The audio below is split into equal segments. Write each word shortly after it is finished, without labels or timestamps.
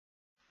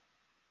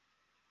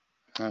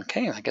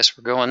Okay, I guess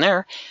we're going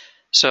there.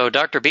 So,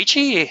 Dr.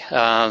 Beechie,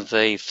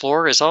 the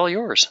floor is all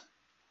yours.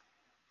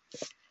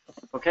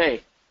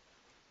 Okay.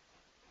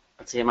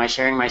 Let's see, am I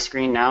sharing my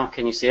screen now?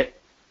 Can you see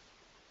it?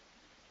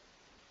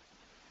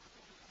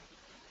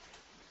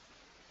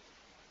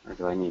 Or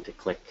do I need to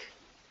click?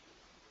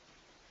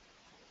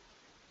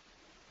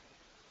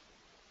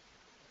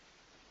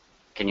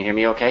 Can you hear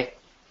me okay?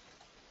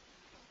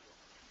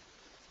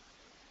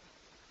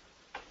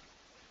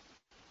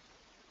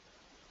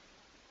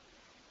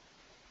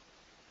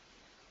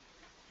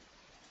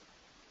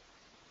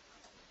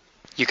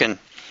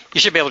 You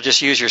should be able to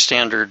just use your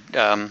standard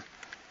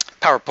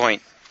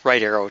PowerPoint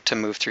right arrow to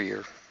move through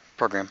your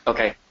program.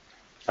 Okay.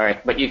 All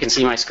right, but you can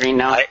see my screen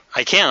now?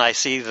 I can. I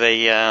see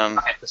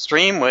the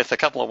stream with a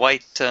couple of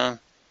white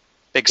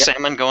big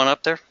salmon going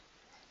up there.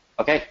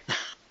 Okay.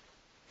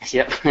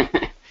 Yep.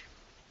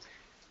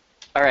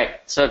 All right,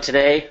 so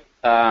today,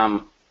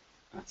 let's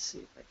see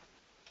if I can,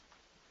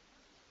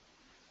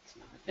 it's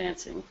not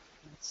advancing.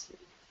 Let's see.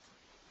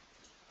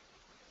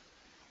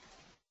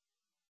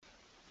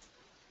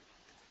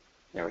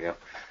 There we go.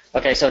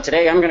 Okay, so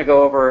today I'm going to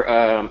go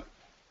over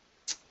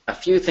a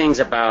few things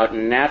about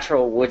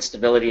natural wood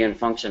stability and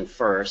function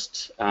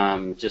first,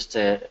 just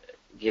to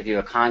give you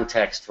a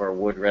context for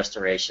wood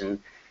restoration.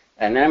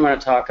 And then I'm going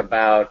to talk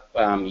about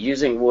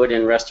using wood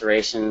in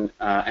restoration.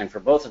 And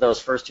for both of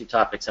those first two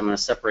topics, I'm going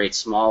to separate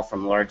small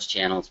from large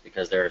channels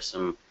because there are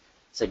some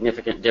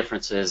significant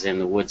differences in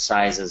the wood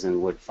sizes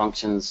and wood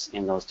functions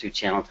in those two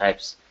channel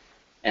types.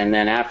 And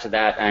then after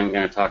that, I'm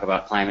going to talk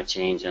about climate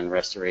change and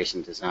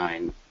restoration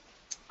design.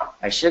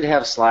 I should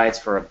have slides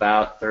for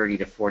about 30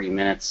 to 40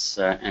 minutes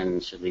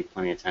and should leave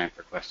plenty of time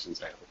for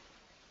questions, I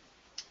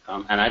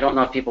hope. And I don't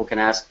know if people can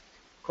ask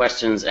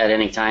questions at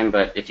any time,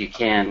 but if you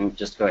can,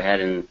 just go ahead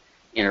and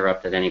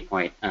interrupt at any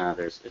point. I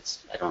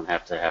don't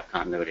have to have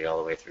continuity all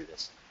the way through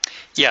this.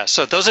 Yeah,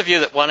 so those of you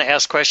that want to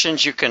ask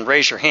questions, you can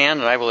raise your hand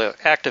and I will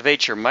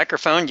activate your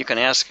microphone. You can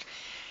ask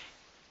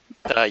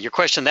your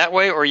question that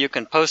way, or you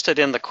can post it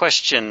in the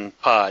question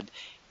pod.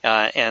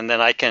 And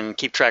then I can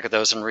keep track of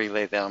those and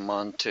relay them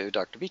on to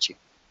Dr. Beechie.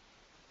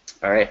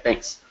 All right,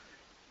 thanks.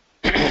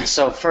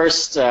 So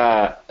first,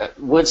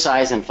 wood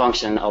size and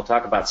function. I'll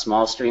talk about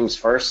small streams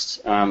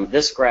first.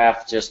 This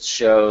graph just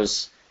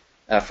shows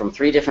from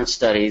 3 different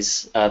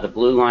studies. The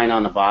blue line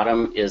on the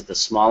bottom is the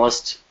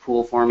smallest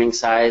pool forming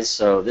size.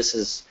 So this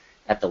is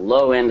at the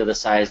low end of the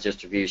size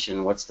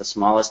distribution. What's the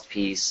smallest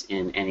piece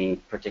in any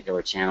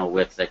particular channel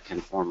width that can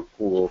form a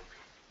pool?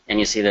 And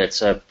you see that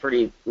it's a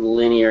pretty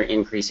linear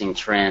increasing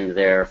trend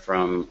there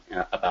from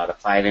about a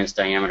 5-inch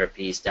diameter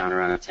piece down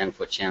around a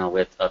 10-foot channel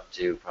width up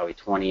to probably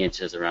 20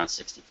 inches, around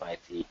 65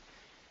 feet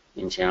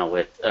in channel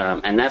width.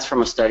 And that's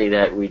from a study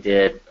that we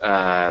did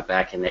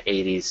back in the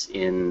 80s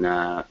in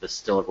the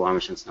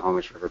Stillaguamish and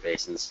Snohomish River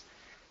basins.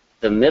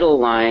 The middle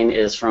line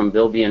is from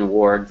Bilby and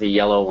Ward, the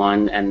yellow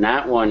one, and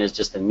that one is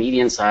just the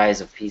median size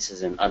of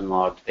pieces in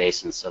unlogged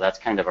basins, so that's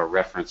kind of a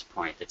reference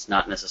point. It's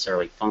not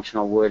necessarily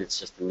functional wood, it's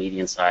just the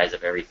median size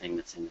of everything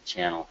that's in the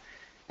channel.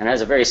 And it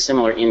has a very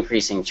similar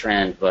increasing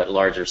trend, but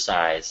larger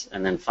size.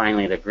 And then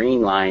finally, the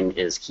green line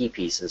is key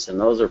pieces, and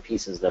those are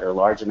pieces that are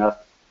large enough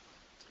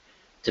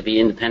to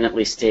be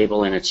independently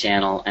stable in a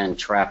channel and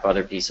trap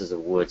other pieces of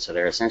wood. So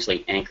they're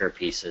essentially anchor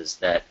pieces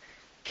that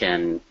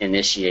can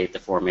initiate the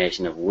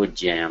formation of wood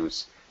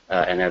jams,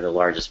 and they're the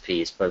largest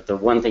piece. But the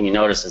one thing you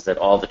notice is that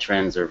all the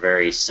trends are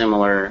very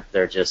similar.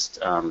 They're just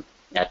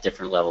at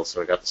different levels. So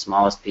we've got the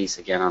smallest piece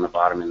again on the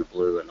bottom in the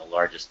blue and the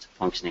largest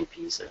functioning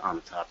piece on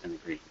the top in the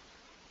green.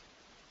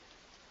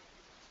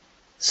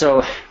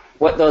 So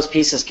what those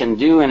pieces can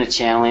do in a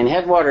channel, in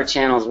headwater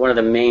channels, one of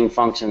the main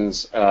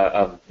functions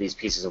of these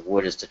pieces of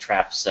wood is to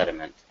trap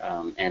sediment.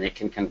 And it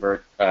can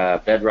convert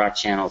bedrock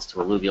channels to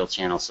alluvial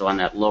channels. So on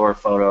that lower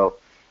photo,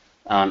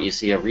 you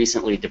see a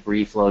recently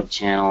debris-flowed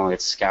channel.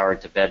 It's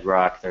scoured to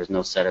bedrock. There's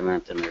no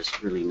sediment, and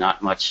there's really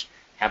not much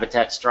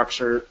habitat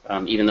structure.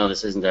 Even though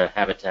this isn't a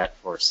habitat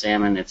for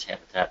salmon, it's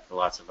habitat for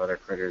lots of other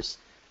critters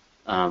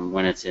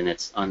when it's in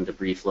its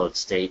undebris-flowed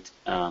state.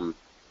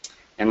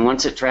 And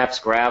once it traps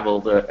gravel,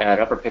 that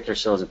upper picture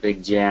shows a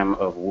big jam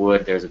of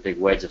wood. There's a big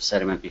wedge of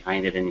sediment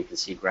behind it, and you can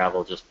see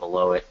gravel just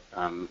below it.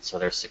 So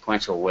there's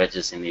sequential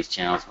wedges in these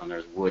channels when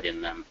there's wood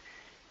in them.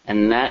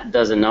 And that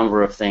does a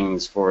number of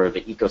things for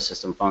the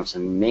ecosystem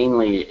function.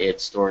 Mainly, it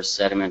stores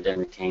sediment and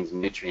retains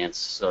nutrients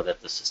so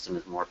that the system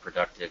is more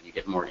productive. You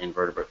get more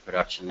invertebrate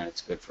production, and it's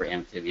good for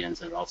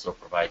amphibians, and it also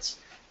provides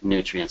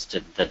nutrients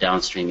to the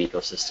downstream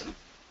ecosystem.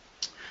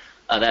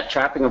 That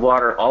trapping of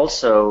water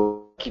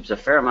also keeps a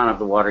fair amount of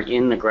the water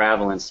in the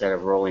gravel instead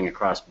of rolling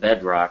across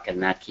bedrock,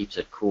 and that keeps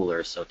it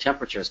cooler. So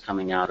temperatures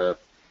coming out of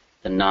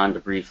the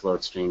non-debris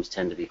flowed streams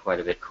tend to be quite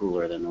a bit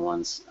cooler than the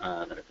ones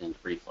that have been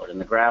debris flowed. And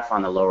the graph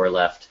on the lower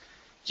left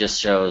just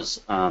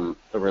shows the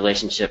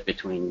relationship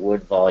between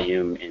wood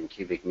volume in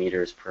cubic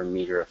meters per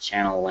meter of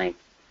channel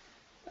length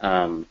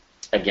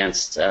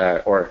against,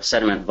 or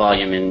sediment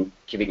volume in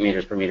cubic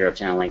meters per meter of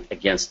channel length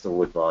against the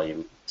wood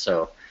volume.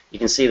 So you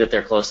can see that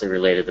they're closely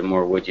related. The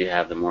more wood you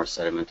have, the more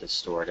sediment is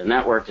stored. And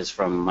that work is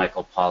from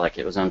Michael Pollack.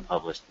 It was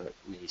unpublished, but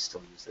we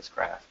still use this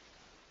graph.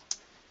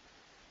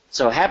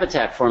 So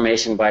habitat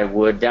formation by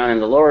wood down in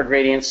the lower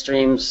gradient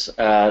streams,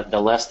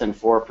 the less than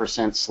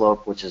 4%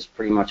 slope, which is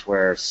pretty much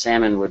where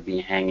salmon would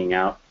be hanging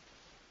out.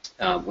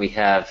 We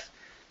have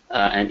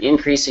an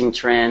increasing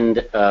trend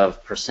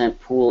of percent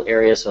pool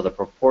area, so the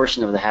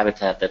proportion of the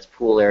habitat that's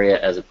pool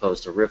area as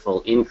opposed to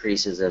riffle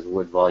increases as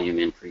wood volume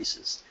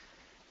increases.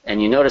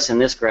 And you notice in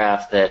this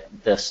graph that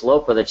the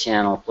slope of the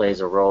channel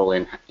plays a role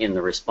in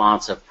the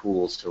response of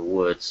pools to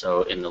wood.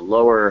 So in the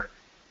lower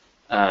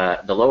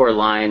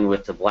line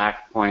with the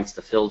black points,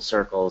 the filled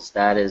circles,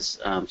 that is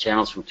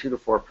channels from 2 to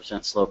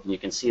 4% slope, and you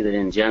can see that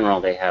in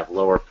general they have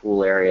lower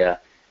pool area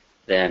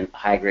than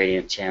high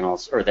gradient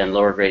channels, or than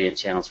lower gradient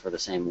channels for the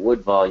same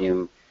wood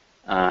volume,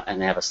 and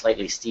they have a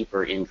slightly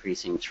steeper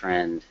increasing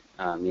trend,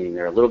 meaning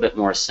they're a little bit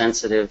more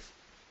sensitive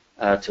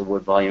to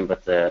wood volume,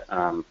 but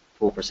the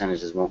pool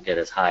percentages won't get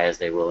as high as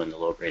they will in the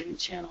low gradient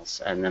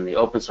channels. And then the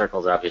open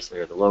circles obviously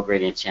are the low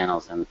gradient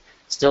channels, and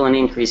still an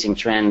increasing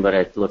trend, but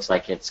it looks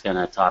like it's going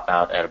to top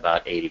out at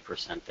about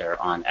 80%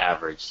 there on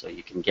average. So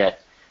you can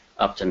get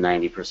up to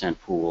 90%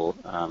 pool,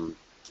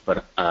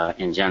 but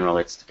in general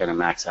it's going to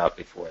max out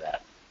before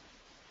that.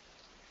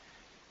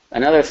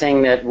 Another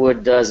thing that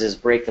wood does is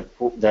break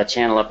the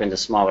channel up into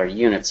smaller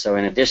units. So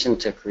in addition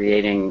to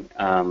creating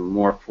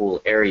more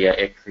pool area,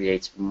 it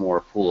creates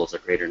more pools, a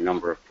greater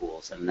number of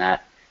pools, and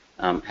that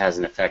has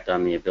an effect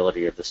on the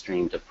ability of the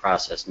stream to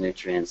process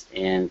nutrients,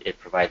 and it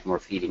provides more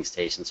feeding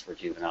stations for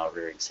juvenile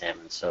rearing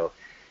salmon. So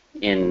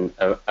in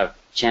a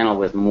channel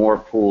with more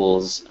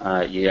pools,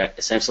 you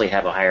essentially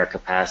have a higher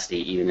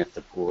capacity even if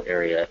the pool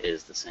area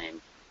is the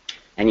same.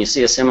 And you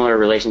see a similar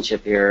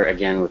relationship here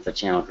again with the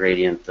channel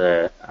gradient.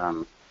 The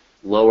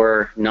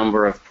lower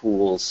number of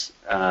pools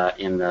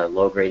in the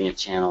low gradient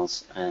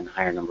channels and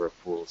higher number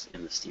of pools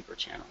in the steeper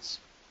channels.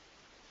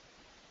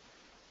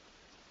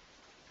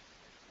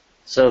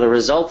 So the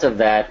result of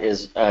that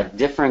is a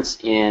difference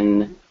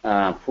in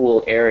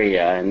pool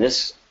area, and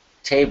this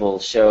table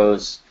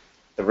shows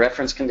the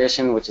reference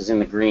condition, which is in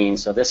the green.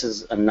 So this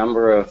is a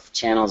number of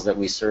channels that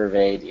we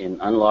surveyed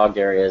in unlogged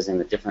areas in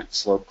the different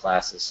slope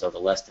classes, so the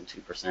less than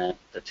 2%,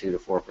 the 2 to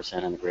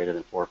 4%, and the greater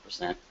than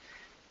 4%.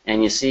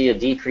 And you see a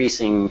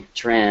decreasing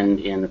trend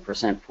in the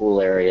percent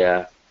pool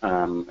area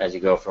as you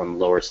go from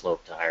lower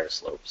slope to higher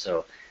slope.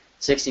 So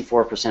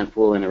 64%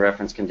 pool in the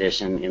reference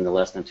condition in the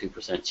less than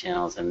 2%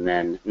 channels, and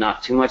then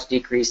not too much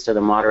decrease to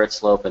the moderate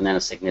slope, and then a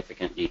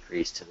significant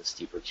decrease to the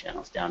steeper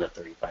channels, down to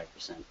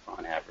 35%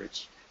 on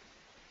average.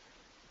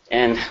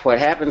 And what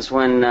happens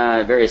when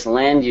various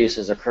land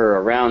uses occur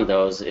around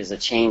those is a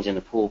change in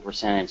the pool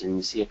percentage, and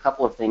you see a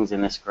couple of things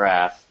in this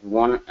graph,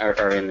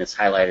 or in this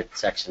highlighted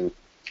section.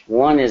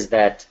 One is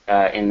that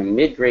in the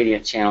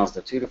mid-gradient channels,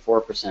 the 2 to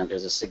 4%,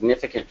 there's a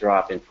significant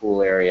drop in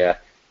pool area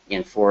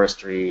in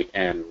forestry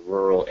and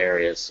rural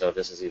areas. So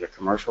this is either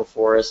commercial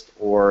forest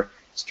or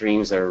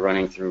streams that are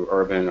running through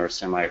urban or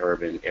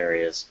semi-urban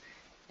areas.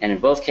 And in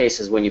both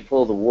cases, when you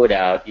pull the wood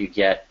out, you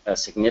get a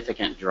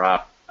significant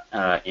drop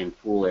in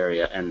pool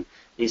area. And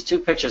these two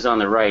pictures on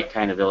the right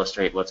kind of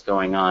illustrate what's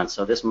going on.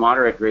 So this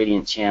moderate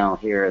gradient channel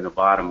here in the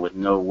bottom with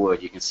no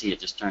wood, you can see it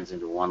just turns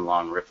into one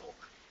long riffle.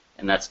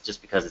 And that's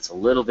just because it's a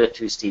little bit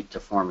too steep to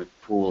form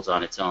pools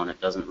on its own. It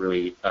doesn't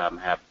really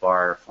have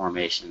bar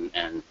formation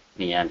and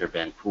meander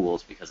bend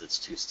pools because it's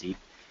too steep.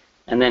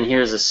 And then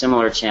here's a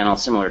similar channel,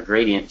 similar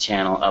gradient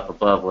channel up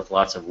above with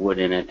lots of wood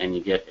in it, and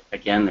you get,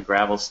 again, the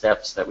gravel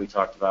steps that we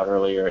talked about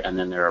earlier, and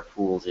then there are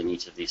pools in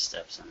each of these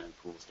steps, and then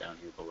pools down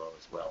here below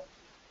as well.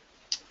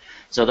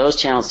 So those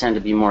channels tend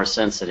to be more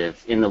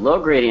sensitive. In the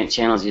low gradient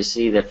channels, you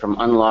see that from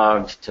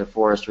unlogged to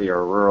forestry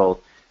or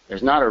rural,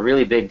 there's not a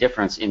really big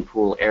difference in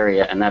pool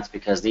area, and that's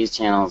because these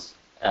channels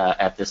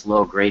at this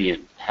low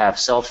gradient have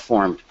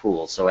self-formed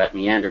pools. So at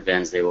meander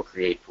bends, they will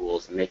create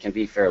pools, and they can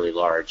be fairly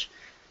large.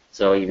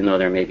 So even though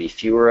there may be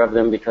fewer of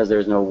them because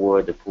there's no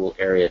wood, the pool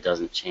area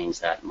doesn't change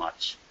that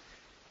much.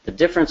 The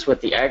difference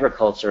with the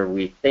agriculture,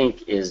 we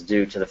think, is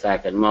due to the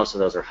fact that most of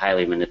those are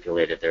highly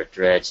manipulated. They're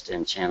dredged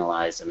and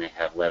channelized, and they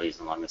have levees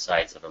along the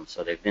sides of them.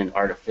 So they've been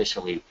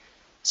artificially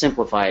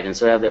simplified, and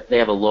so they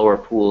have a lower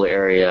pool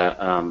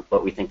area,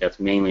 but we think that's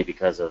mainly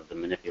because of the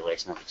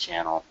manipulation of the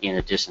channel in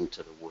addition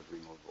to the wood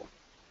removal.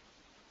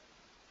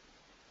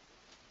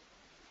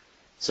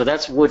 So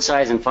that's wood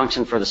size and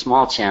function for the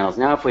small channels.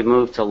 Now if we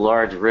move to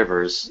large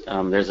rivers,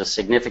 there's a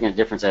significant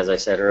difference, as I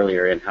said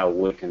earlier, in how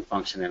wood can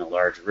function in a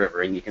large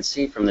river. And you can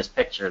see from this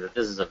picture that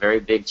this is a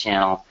very big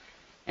channel,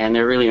 and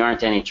there really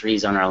aren't any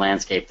trees on our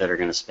landscape that are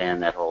going to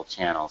span that whole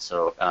channel.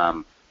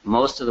 So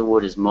most of the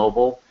wood is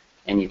mobile,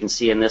 and you can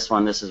see in this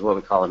one, this is what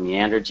we call a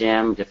meander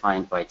jam,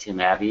 defined by Tim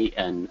Abbey,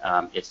 and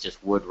it's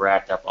just wood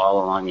racked up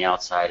all along the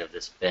outside of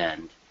this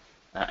bend.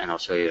 And I'll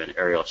show you an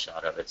aerial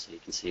shot of it so you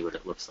can see what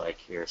it looks like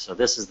here. So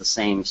this is the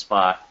same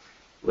spot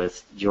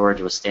with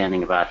George was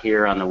standing about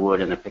here on the wood,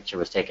 and the picture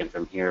was taken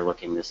from here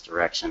looking this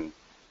direction.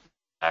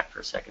 Back for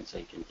a second so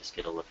you can just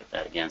get a look at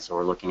that again. So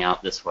we're looking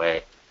out this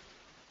way,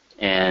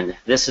 And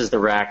this is the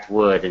racked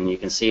wood, and you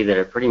can see that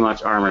it pretty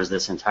much armors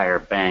this entire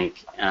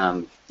bank.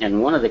 And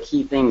one of the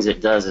key things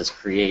it does is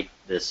create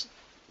this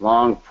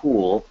long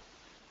pool,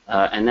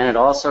 and then it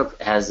also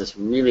has this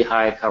really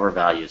high cover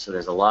value. So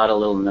there's a lot of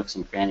little nooks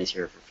and crannies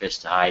here for fish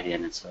to hide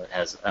in, and so it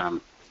has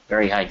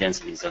very high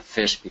densities of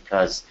fish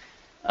because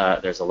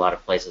there's a lot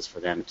of places for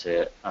them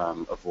to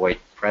avoid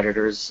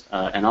predators.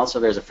 And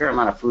also there's a fair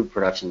amount of food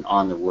production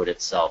on the wood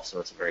itself, so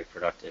it's a very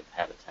productive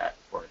habitat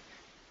for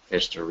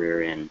fish to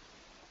rear in.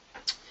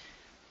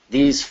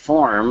 These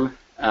form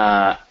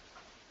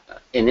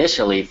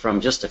initially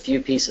from just a few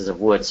pieces of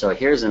wood. So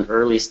here's an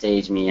early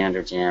stage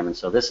meander jam, and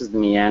so this is the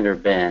meander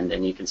bend,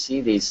 and you can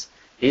see these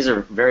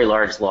are very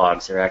large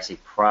logs. They're actually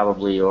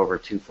probably over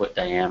 2 foot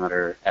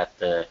diameter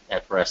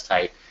at breast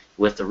height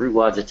with the root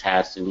wads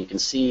attached, and you can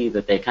see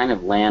that they kind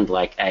of land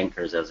like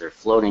anchors as they're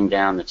floating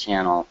down the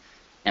channel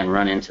and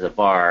run into the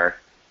bar.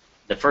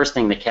 The first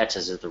thing that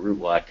catches is the root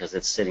wad because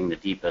it's sitting the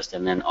deepest,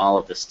 and then all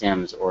of the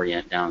stems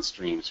orient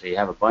downstream. So you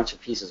have a bunch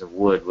of pieces of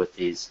wood with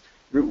these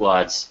root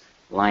wads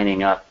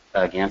lining up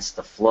against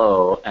the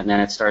flow, and then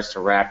it starts to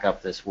rack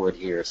up this wood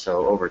here.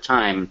 So over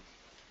time,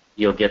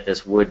 you'll get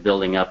this wood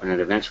building up, and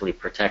it eventually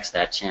protects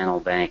that channel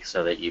bank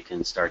so that you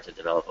can start to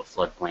develop a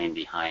floodplain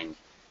behind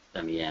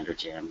the meander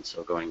jam.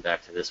 So going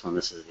back to this one,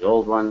 this is the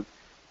old one,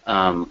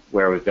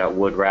 where we've got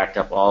wood racked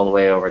up all the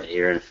way over to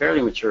here, and a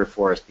fairly mature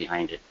forest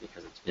behind it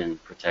because it's been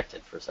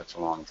protected for such a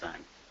long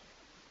time.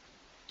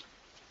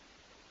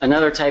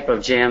 Another type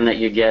of jam that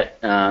you get,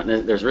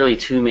 there's really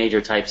two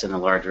major types in the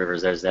large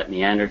rivers. There's that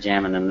meander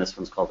jam, and then this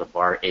one's called a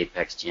bar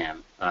apex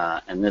jam.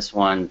 And this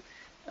one,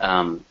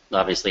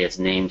 obviously it's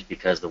named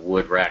because the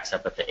wood racks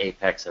up at the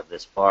apex of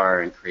this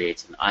bar and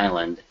creates an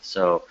island.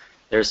 So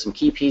there's some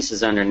key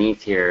pieces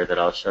underneath here that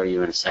I'll show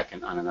you in a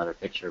second on another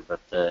picture, but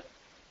the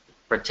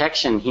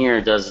protection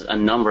here does a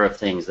number of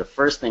things. The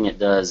first thing it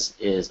does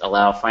is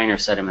allow finer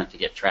sediment to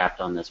get trapped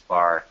on this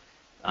bar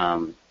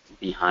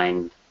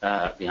behind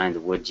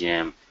the wood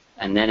jam,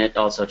 and then it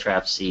also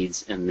traps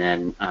seeds, and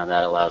then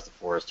that allows the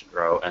forest to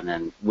grow, and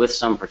then with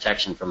some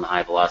protection from the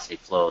high velocity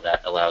flow,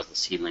 that allows the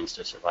seedlings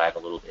to survive a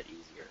little bit easier.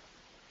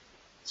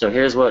 So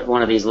here's what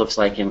one of these looks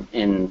like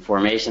in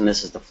formation.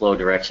 This is the flow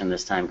direction,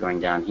 this time going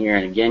down here.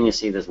 And again, you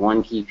see this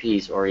one key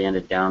piece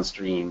oriented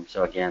downstream.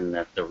 So again,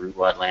 the root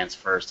wad lands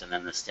first, and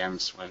then the stem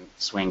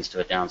swings to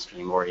a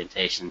downstream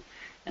orientation,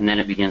 and then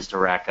it begins to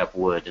rack up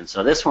wood. And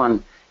so this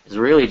one has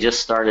really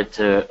just started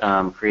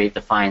to create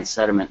the fine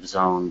sediment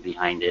zone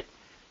behind it.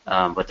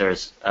 But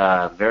there's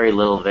very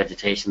little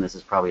vegetation. This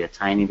is probably a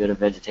tiny bit of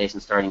vegetation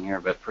starting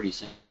here, but pretty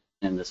soon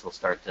this will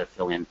start to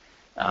fill in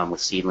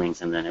with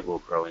seedlings, and then it will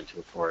grow into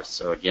a forest.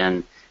 So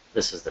again,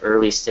 this is the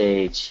early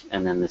stage,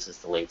 and then this is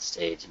the late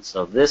stage. And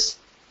so this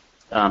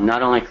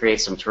not only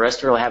creates some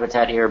terrestrial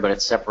habitat here, but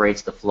it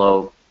separates the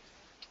flow,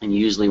 and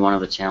usually one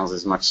of the channels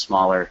is much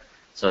smaller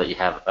so that you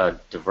have a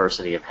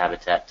diversity of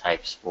habitat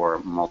types for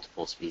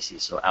multiple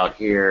species. So out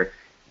here,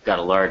 you've got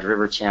a large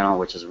river channel,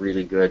 which is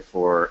really good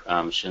for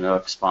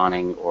Chinook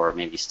spawning or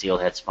maybe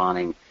steelhead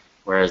spawning,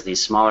 whereas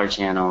these smaller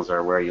channels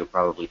are where you'll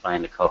probably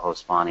find the coho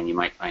spawning. You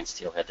might find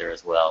steelhead there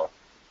as well.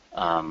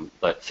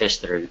 But fish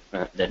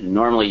that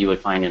normally you would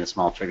find in a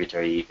small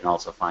tributary, you can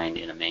also find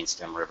in a main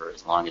stem river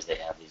as long as they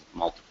have these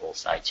multiple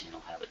side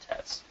channel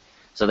habitats.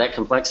 So that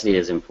complexity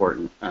is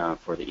important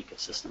for the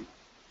ecosystem.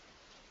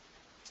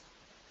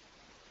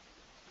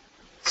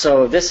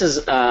 So this is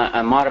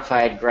a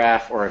modified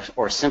graph,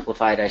 or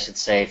simplified, I should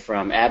say,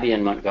 from Abbey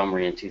and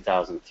Montgomery in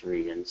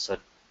 2003. And so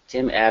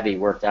Tim Abbey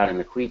worked out in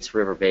the Queets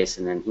River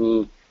Basin, and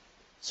he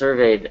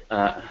surveyed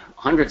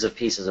hundreds of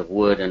pieces of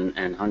wood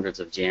and hundreds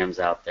of jams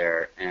out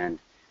there, and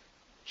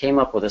came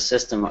up with a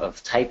system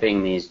of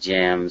typing these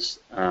jams,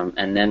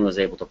 and then was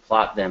able to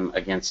plot them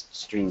against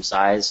stream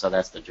size. So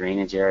that's the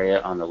drainage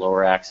area on the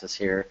lower axis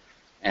here,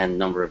 and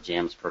number of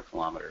jams per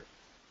kilometer.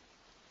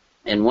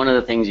 And one of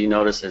the things you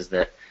notice is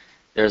that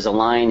there's a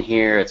line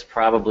here. It's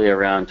probably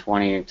around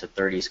 20 to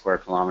 30 square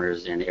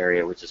kilometers in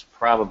area, which is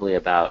probably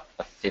about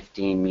a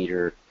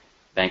 15-meter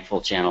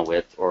bankful channel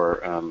width,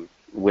 or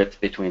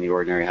width between the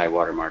ordinary high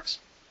water marks.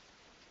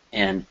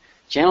 And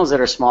channels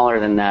that are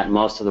smaller than that,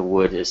 most of the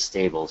wood is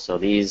stable. So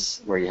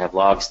these, where you have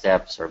log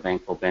steps or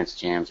bankful bench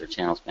jams or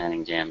channel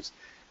spanning jams,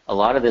 a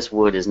lot of this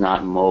wood is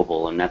not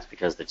mobile, and that's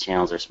because the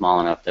channels are small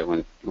enough that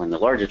when the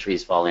larger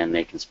trees fall in,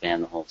 they can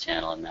span the whole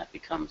channel, and that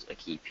becomes a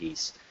key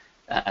piece.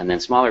 And then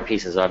smaller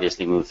pieces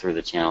obviously move through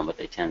the channel, but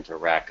they tend to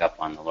rack up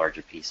on the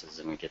larger pieces,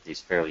 and we get these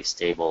fairly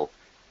stable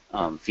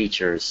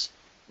features.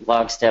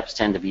 Log steps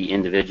tend to be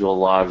individual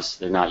logs.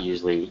 They're not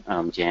usually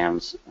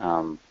jams.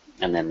 And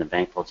then the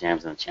bankful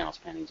jams and the channel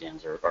spanning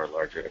jams are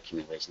larger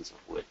accumulations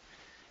of wood.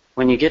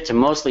 When you get to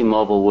mostly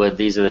mobile wood,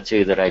 these are the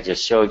two that I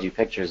just showed you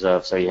pictures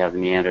of. So you have the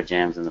meander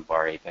jams and the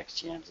bar apex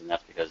jams, and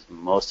that's because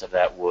most of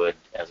that wood,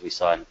 as we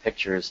saw in the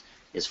pictures,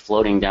 is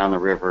floating down the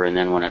river, and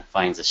then when it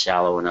finds a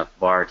shallow enough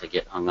bar to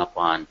get hung up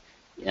on,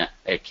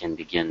 it can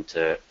begin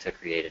to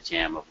create a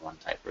jam of one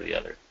type or the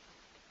other.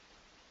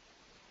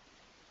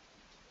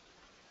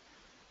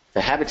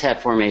 The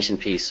habitat formation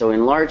piece. So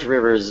in large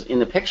rivers, in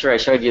the picture I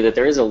showed you that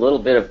there is a little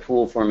bit of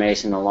pool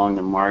formation along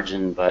the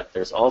margin, but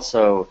there's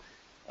also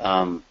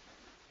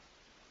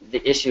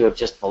the issue of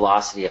just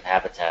velocity of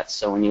habitats.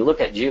 So when you look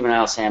at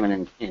juvenile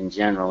salmon in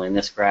general, in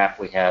this graph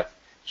we have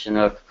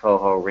Chinook,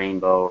 coho,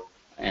 rainbow,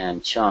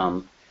 and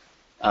chum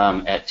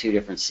at 2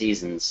 different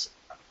seasons.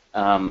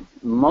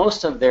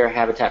 Most of their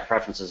habitat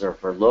preferences are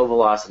for low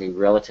velocity,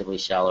 relatively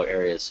shallow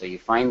areas. So you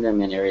find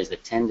them in areas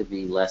that tend to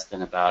be less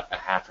than about a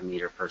half a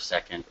meter per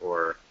second,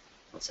 or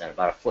what's that,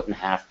 about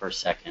 1.5 feet per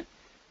second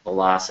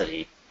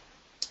velocity.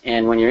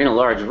 And when you're in a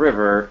large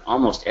river,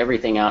 almost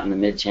everything out in the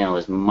mid-channel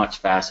is much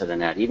faster than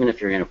that. Even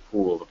if you're in a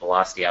pool, the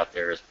velocity out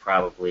there is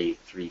probably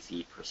 3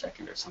 feet per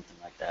second or something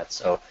like that.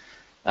 So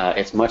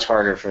it's much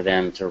harder for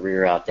them to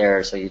rear out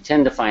there. So you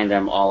tend to find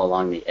them all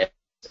along the edge.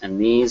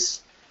 And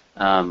these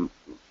cover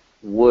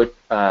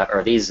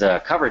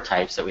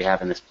types that we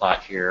have in this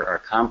plot here are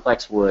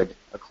complex wood,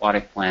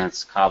 aquatic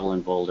plants, cobble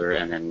and boulder,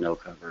 and then no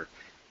cover.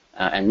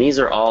 And these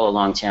are all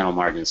along channel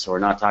margins. So we're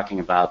not talking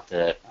about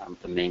the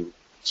main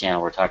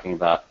channel. We're talking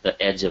about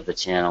the edge of the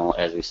channel,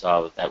 as we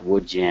saw with that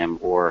wood jam,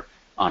 or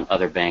on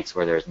other banks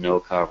where there's no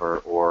cover,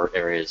 or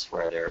areas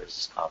where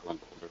there's cobble and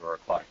boulder or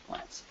aquatic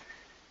plants.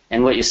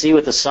 And what you see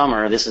with the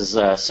summer, this is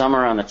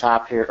summer on the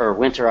top here, or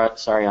winter,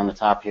 sorry, on the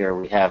top here.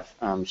 We have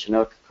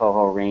Chinook,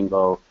 coho,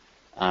 rainbow,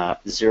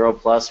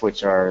 0+,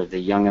 which are the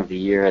young of the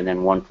year, and then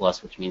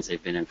 1+, which means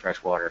they've been in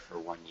fresh water for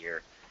 1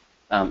 year.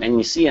 And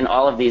you see in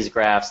all of these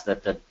graphs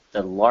that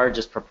the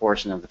largest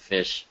proportion of the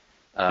fish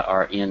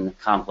are in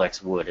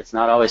complex wood. It's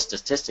not always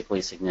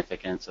statistically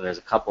significant, so there's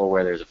a couple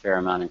where there's a fair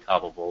amount in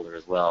cobble boulder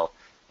as well,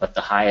 but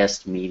the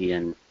highest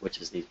median, which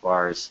is these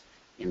bars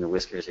in the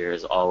whiskers here,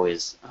 is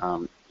always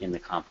in the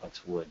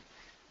complex wood.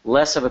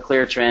 Less of a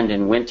clear trend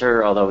in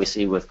winter, although we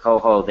see with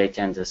coho, they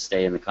tend to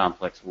stay in the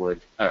complex wood,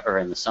 or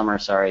in the summer,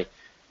 sorry.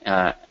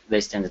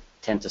 They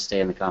tend to stay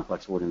in the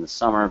complex wood in the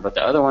summer, but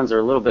the other ones are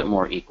a little bit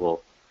more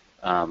equal,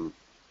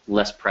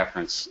 less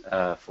preference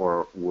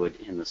for wood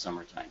in the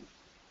summertime.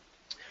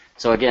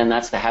 So again,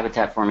 that's the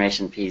habitat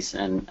formation piece,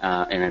 and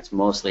it's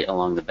mostly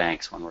along the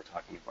banks when we're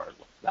talking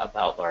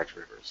about large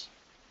rivers.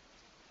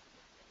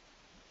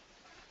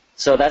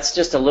 So that's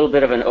just a little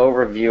bit of an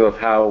overview of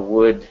how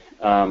wood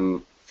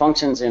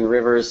functions in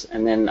rivers,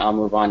 and then I'll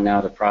move on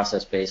now to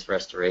process-based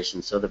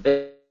restoration. So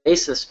the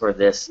basis for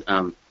this,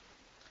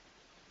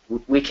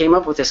 we came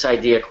up with this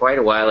idea quite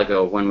a while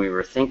ago when we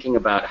were thinking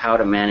about how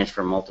to manage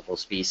for multiple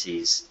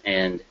species,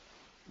 and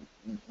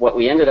what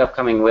we ended up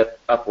coming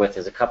up with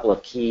is a couple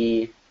of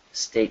key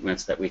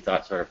statements that we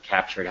thought sort of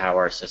captured how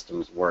our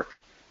systems work,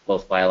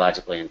 both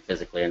biologically and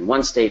physically. And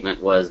one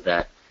statement was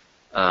that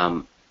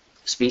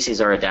species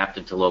are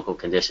adapted to local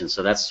conditions.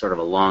 So that's sort of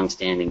a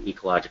long-standing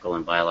ecological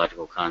and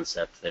biological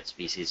concept, that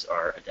species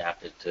are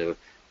adapted to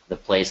the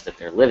place that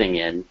they're living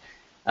in.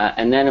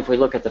 And then if we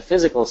look at the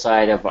physical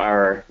side of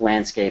our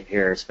landscape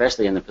here,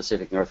 especially in the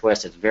Pacific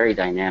Northwest, it's very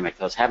dynamic.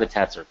 Those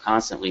habitats are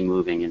constantly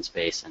moving in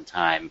space and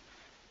time,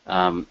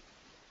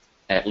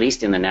 at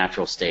least in the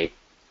natural state.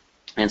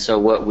 And so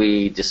what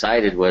we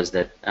decided was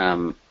that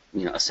a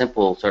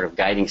simple sort of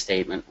guiding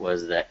statement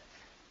was that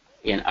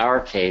in our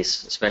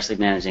case, especially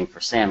managing for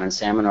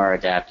salmon are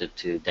adapted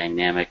to a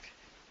dynamic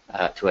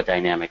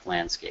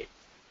landscape.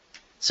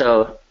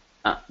 So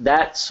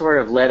that sort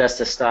of led us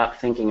to stop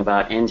thinking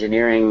about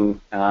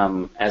engineering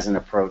as an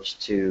approach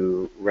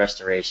to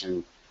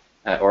restoration,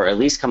 or at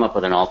least come up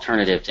with an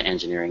alternative to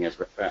engineering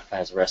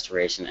as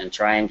restoration, and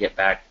try and get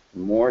back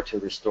more to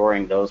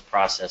restoring those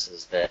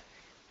processes that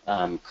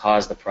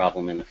cause the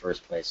problem in the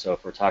first place. So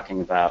if we're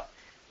talking about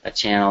a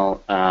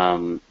channel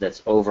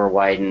that's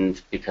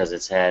over-widened because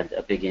it's had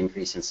a big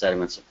increase in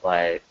sediment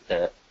supply,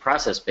 the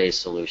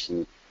process-based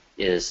solution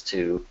is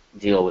to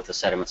deal with the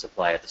sediment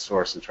supply at the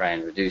source and try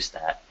and reduce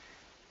that.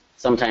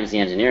 Sometimes the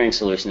engineering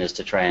solution is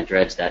to try and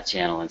dredge that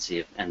channel and see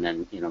if, and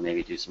then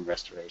maybe do some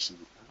restoration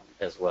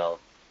as well.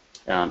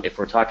 If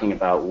we're talking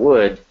about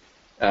wood,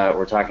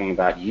 we're talking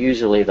about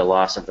usually the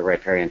loss of the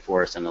riparian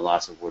forest and the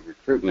loss of wood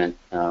recruitment,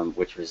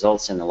 which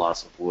results in the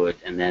loss of wood,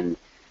 and then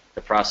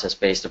the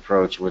process-based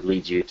approach would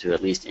lead you to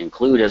at least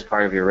include as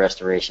part of your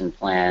restoration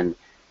plan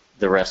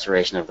the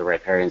restoration of the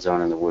riparian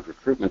zone and the wood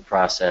recruitment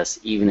process,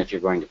 even if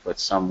you're going to put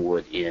some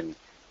wood in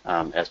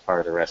as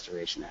part of the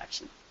restoration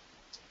action.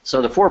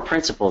 So the 4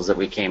 principles that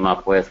we came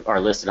up with are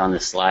listed on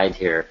this slide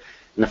here.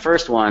 And the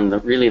first one,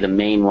 really the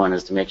main one,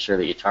 is to make sure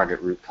that you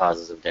target root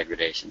causes of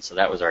degradation. So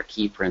that was our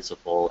key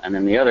principle. And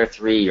then the other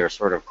 3 are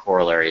sort of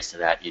corollaries to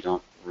that. You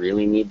don't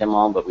really need them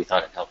all, but we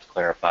thought it helped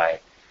clarify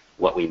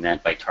what we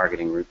meant by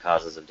targeting root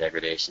causes of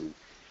degradation.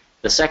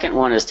 The second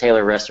one is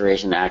tailor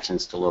restoration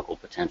actions to local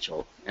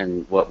potential.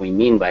 And what we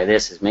mean by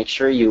this is make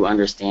sure you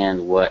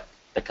understand what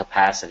the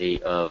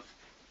capacity of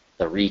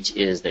the reach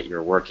is that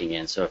you're working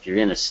in. So if you're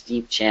in a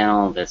steep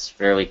channel that's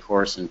fairly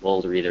coarse and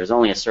bouldery, there's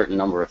only a certain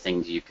number of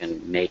things you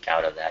can make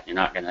out of that. You're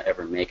not going to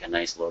ever make a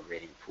nice low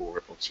gradient pool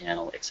ripple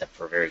channel except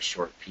for very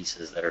short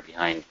pieces that are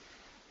behind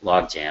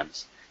log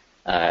jams.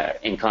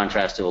 In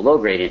contrast to a low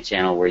gradient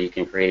channel where you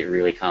can create a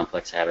really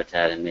complex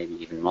habitat and maybe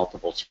even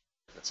multiple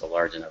channels it's a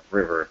large enough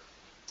river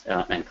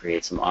and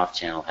create some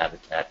off-channel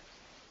habitat.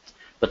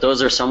 But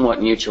those are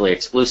somewhat mutually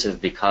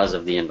exclusive because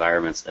of the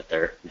environments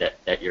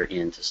that you're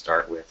in to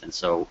start with. And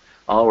so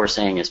all we're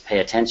saying is pay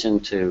attention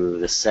to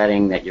the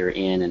setting that you're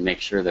in and make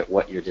sure that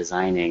what you're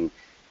designing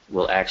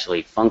will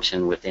actually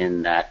function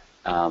within that,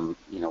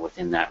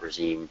 within that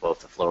regime,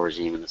 both the flow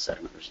regime and the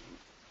sediment regime.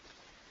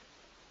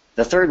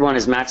 The third one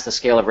is match the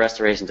scale of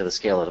restoration to the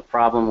scale of the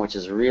problem, which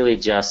is really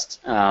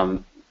just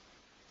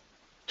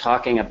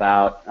talking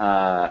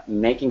about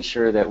making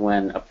sure that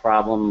when a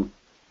problem,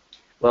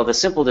 well, the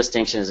simple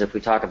distinction is if we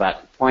talk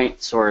about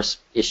point source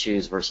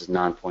issues versus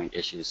non-point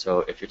issues. So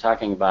if you're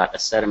talking about a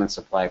sediment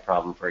supply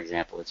problem, for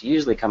example, it's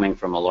usually coming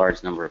from a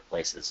large number of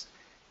places.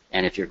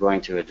 And if you're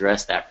going to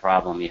address that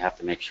problem, you have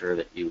to make sure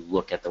that you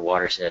look at the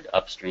watershed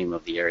upstream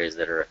of the areas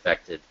that are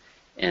affected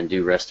and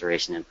do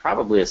restoration in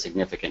probably a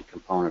significant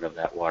component of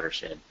that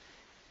watershed.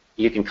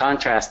 You can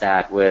contrast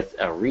that with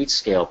a reach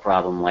scale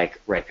problem like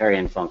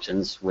riparian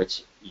functions,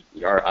 which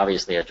are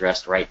obviously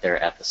addressed right there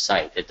at the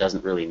site. It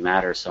doesn't really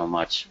matter so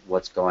much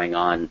what's going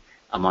on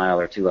a mile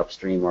or two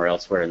upstream or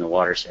elsewhere in the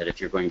watershed. If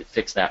you're going to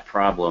fix that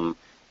problem,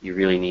 you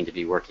really need to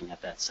be working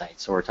at that site.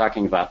 So we're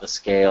talking about the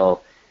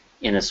scale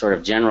in a sort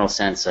of general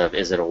sense of,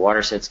 is it a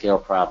watershed scale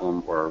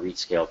problem or a reach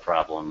scale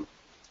problem?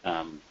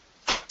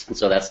 And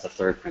so that's the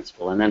third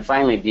principle. And then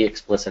finally, be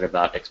explicit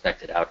about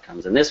expected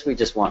outcomes. And this we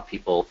just want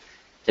people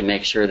to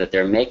make sure that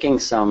they're making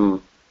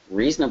some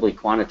reasonably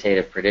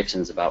quantitative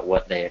predictions about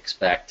what they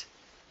expect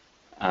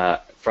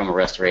from a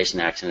restoration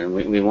action. And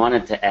we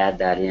wanted to add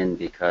that in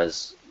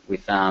because we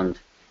found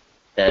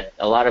that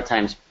a lot of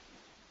times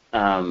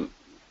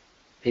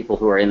people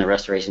who are in the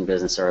restoration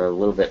business are a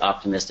little bit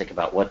optimistic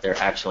about what they're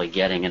actually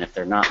getting, and if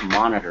they're not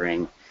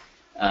monitoring,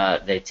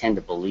 they tend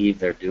to believe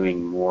they're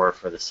doing more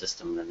for the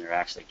system than they're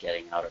actually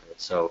getting out of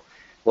it. So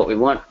what we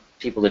want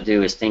people to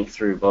do is think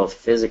through both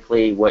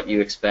physically what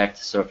you expect.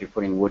 So if you're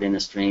putting wood in a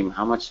stream,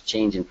 how much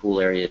change in pool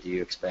area do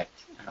you expect?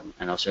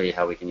 And I'll show you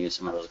how we can use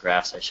some of those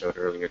graphs I showed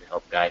earlier to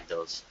help guide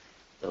those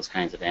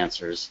kinds of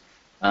answers.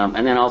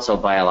 And then also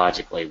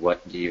biologically,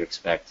 what do you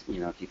expect?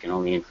 You know, if you can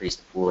only increase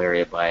the pool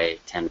area by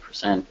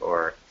 10%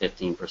 or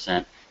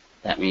 15%,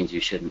 that means you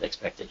shouldn't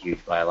expect a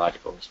huge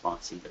biological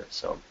response either.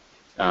 So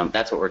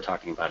that's what we're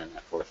talking about in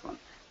that fourth one.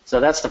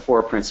 So that's the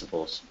four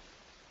principles.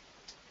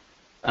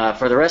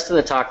 For the rest of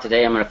the talk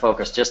today, I'm going to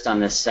focus just on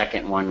this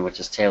second one, which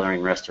is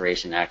tailoring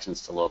restoration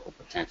actions to local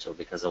potential,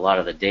 because a lot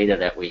of the data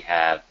that we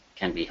have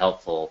can be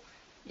helpful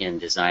in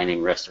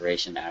designing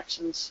restoration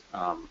actions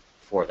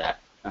for that.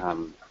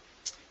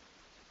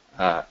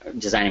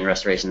 Designing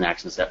restoration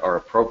actions that are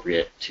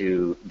appropriate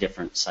to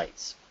different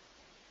sites.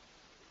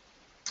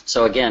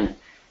 So again,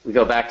 we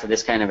go back to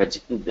this kind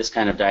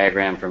of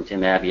diagram from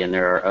Tim Abbey, and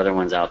there are other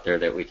ones out there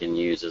that we can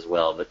use as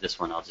well, but this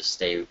one I'll just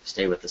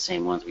stay with the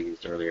same ones we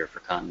used earlier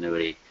for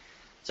continuity.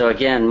 So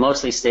again,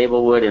 mostly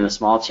stable wood in the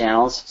small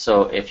channels.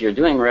 So if you're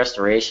doing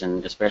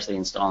restoration, especially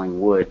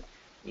installing wood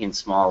in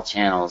small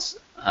channels,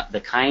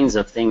 the kinds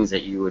of things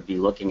that you would be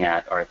looking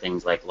at are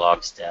things like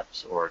log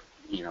steps or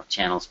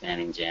channel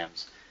spanning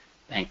jams,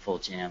 bankful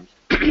jams,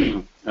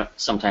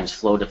 sometimes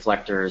flow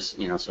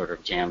deflectors, sort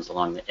of jams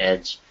along the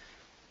edge.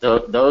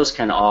 Those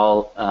can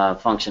all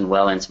function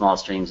well in small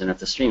streams, and if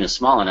the stream is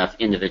small enough,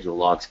 individual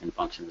logs can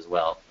function as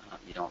well.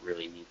 You don't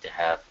really need to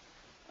have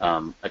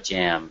a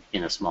jam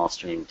in a small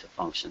stream to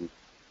function.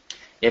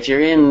 If you're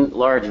in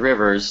large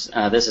rivers,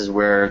 this is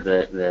where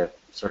the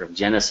sort of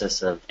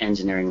genesis of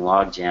engineering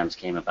log jams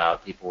came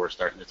about. People were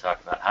starting to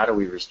talk about how do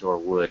we restore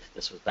wood.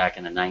 This was back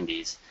in the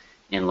 90s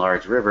in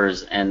large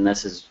rivers, and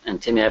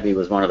Tim Abbey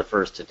was one of the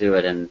first to do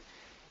it. And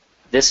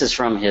this is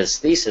from his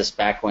thesis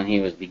back when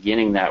he was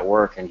beginning that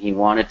work, and he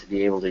wanted to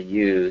be able to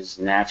use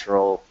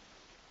natural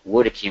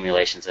wood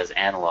accumulations as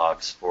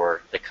analogs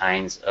for the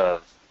kinds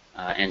of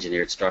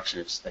engineered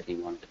structures that he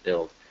wanted to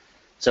build.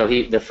 So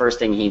the first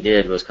thing he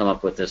did was come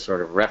up with this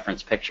sort of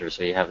reference picture.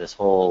 So you have this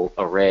whole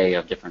array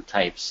of different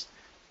types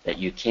that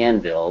you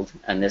can build,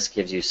 and this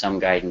gives you some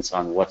guidance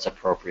on what's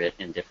appropriate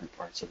in different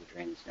parts of the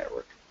drainage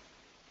network.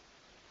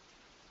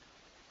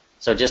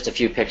 So just a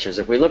few pictures.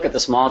 If we look at the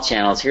small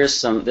channels,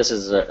 this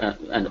is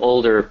an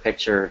older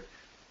picture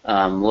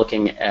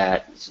looking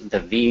at the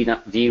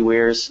V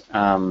weirs.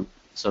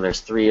 So there's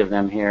 3 of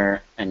them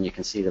here, and you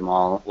can see them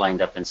all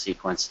lined up in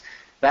sequence.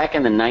 Back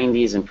in the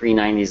 90s and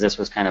pre-90s, this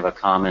was kind of a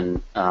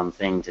common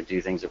thing to do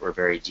things that were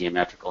very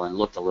geometrical and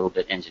looked a little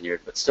bit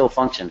engineered, but still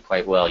functioned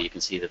quite well. You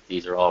can see that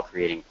these are all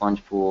creating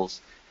plunge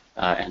pools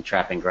and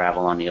trapping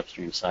gravel on the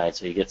upstream side.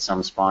 So you get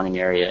some spawning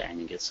area and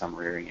you get some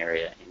rearing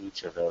area in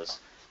each of those.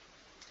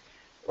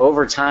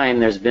 Over time,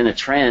 there's been a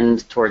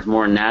trend towards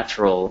more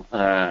natural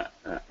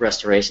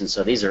restoration.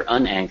 So these are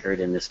unanchored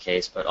in this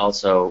case, but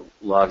also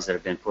logs that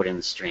have been put in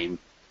the stream.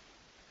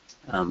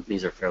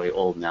 These are fairly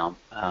old now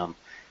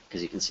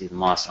because you can see the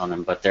moss on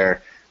them, but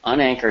they're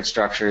unanchored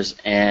structures,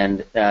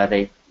 and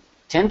they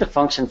tend to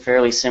function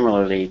fairly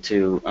similarly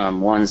to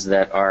ones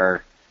that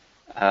are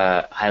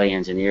highly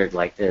engineered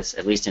like this,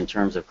 at least in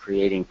terms of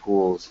creating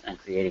pools and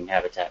creating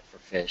habitat for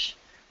fish.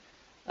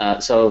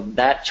 So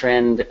that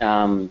trend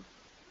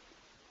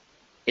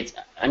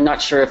I'm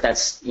not sure if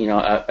that's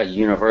a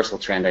universal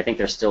trend. I think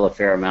there's still a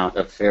fair amount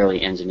of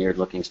fairly engineered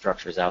looking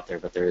structures out there,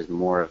 but there is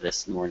more of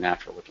this more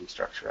natural looking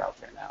structure out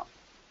there now.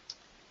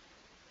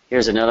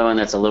 Here's another one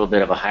that's a little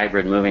bit of a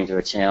hybrid, moving to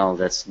a channel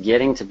that's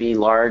getting to be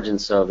large,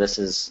 and so this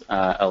is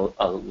a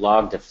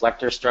log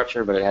deflector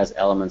structure, but it has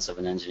elements of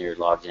an engineered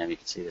log jam. You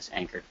can see this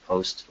anchored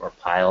post or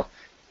pile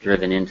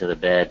driven into the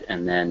bed,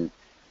 and then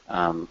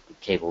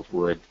cabled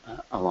wood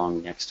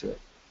along next to it.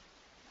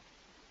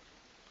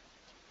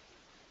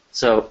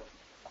 So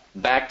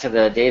back to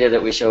the data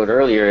that we showed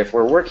earlier, if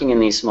we're working in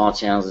these small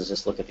channels, let's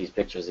just look at these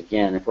pictures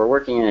again. If we're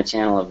working in a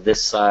channel of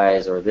this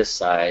size or this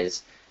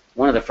size,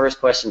 one of the first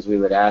questions we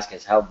would ask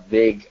is how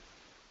big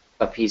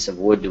a piece of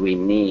wood do we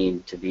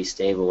need to be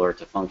stable or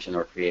to function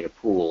or create a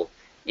pool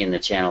in the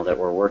channel that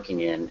we're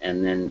working in?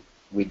 And then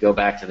we go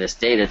back to this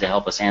data to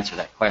help us answer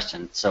that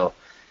question. So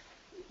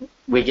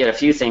we get a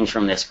few things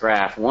from this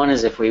graph. One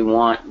is if we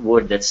want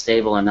wood that's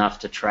stable enough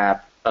to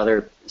trap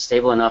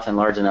stable enough and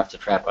large enough to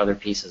trap other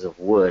pieces of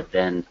wood,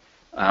 then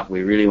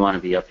we really want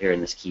to be up here in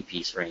this key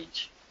piece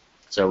range.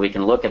 So we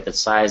can look at the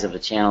size of the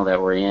channel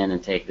that we're in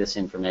and take this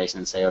information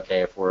and say,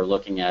 okay, if we're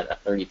looking at a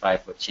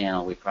 35-foot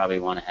channel, we probably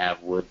want to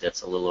have wood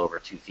that's a little over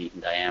 2 feet in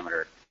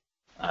diameter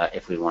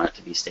if we want it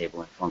to be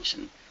stable and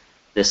function.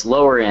 This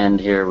lower end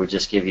here would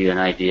just give you an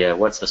idea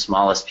what's the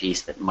smallest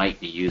piece that might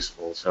be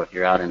useful. So if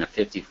you're out in a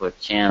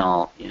 50-foot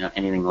channel,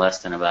 anything less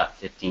than about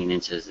 15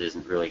 inches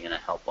isn't really going to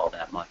help all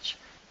that much,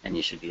 and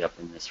you should be up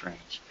in this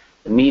range.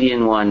 The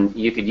median one,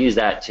 you could use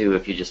that too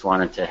if you just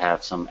wanted to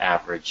have some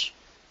average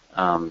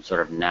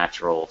sort of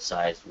natural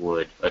sized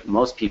wood, but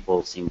most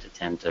people seem to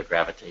tend to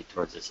gravitate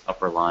towards this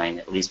upper line,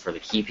 at least for the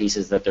key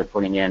pieces that they're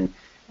putting in,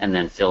 and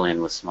then fill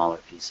in with smaller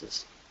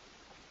pieces.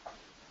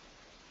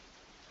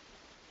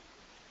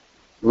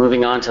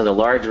 Moving on to the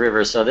large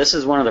river. So this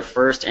is one of the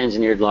first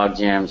engineered log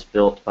jams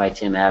built by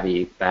Tim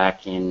Abbey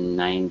back in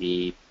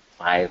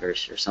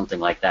 95-ish or something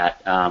like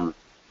that.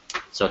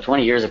 So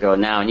 20 years ago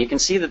now, and you can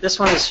see that this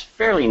one is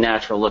fairly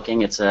natural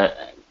looking. It's not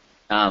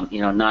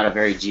a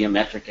very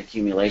geometric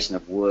accumulation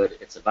of wood.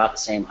 It's about the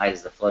same height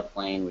as the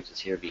floodplain, which is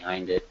here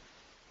behind it.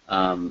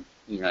 And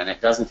it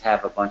doesn't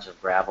have a bunch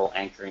of gravel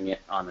anchoring it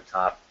on the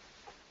top.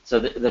 So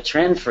the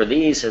trend for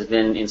these has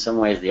been in some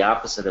ways the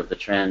opposite of the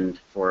trend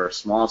for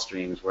small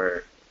streams,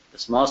 where the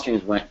small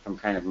streams went from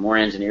kind of more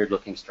engineered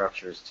looking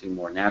structures to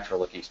more natural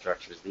looking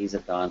structures. These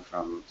have gone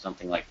from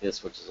something like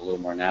this, which is a little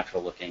more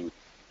natural looking,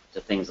 to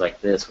things like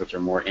this, which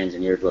are more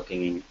engineered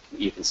looking.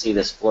 You can see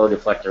this flow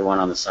deflector one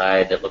on the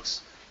side that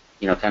looks,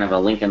 kind of a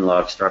Lincoln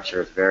log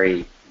structure. It's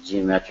very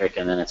geometric,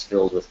 and then it's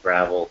filled with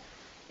gravel.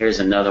 Here's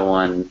another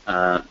one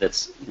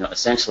that's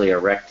essentially a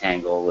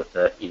rectangle with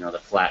the the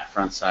flat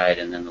front side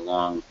and then the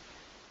long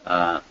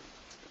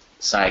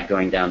side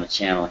going down the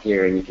channel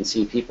here. And you can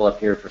see people up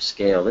here for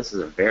scale. This is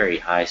a very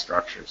high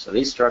structure. So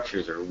these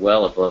structures are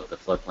well above the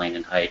floodplain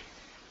in height,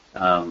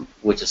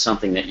 which is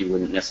something that you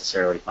wouldn't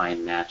necessarily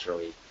find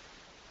naturally.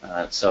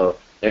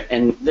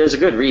 And there's a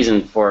good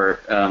reason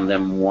for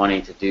them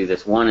wanting to do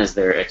this. One is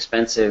they're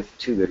expensive.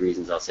 Two good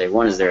reasons, I'll say.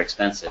 One is they're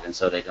expensive, and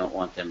so they don't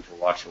want them to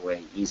wash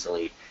away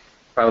easily.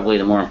 Probably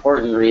the more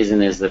important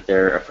reason is that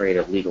they're afraid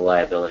of legal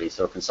liability.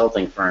 So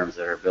consulting firms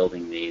that are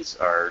building these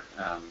are,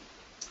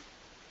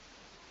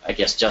 I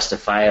guess,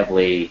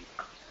 justifiably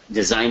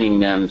designing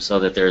them so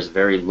that there's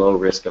very low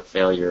risk of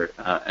failure,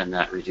 and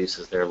that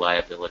reduces their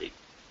liability.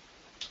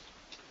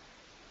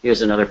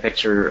 Here's another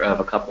picture of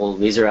a couple.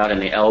 These are out in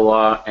the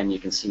Elwha, and you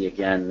can see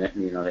again that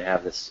they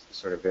have this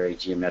sort of very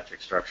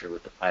geometric structure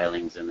with the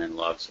pilings and then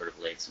logs sort of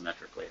laid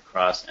symmetrically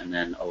across, and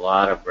then a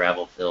lot of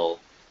gravel fill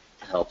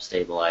to help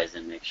stabilize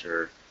and make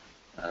sure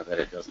that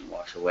it doesn't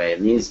wash away.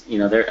 And these,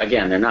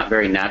 they're not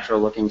very natural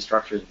looking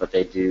structures, but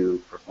they do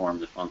perform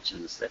the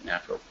functions that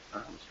natural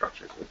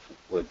structures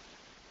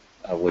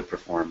would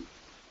perform.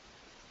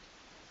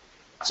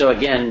 So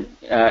again,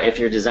 if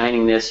you're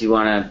designing this, you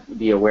want to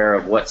be aware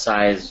of what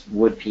size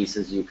wood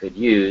pieces you could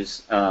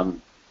use.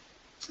 And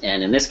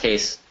in this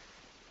case,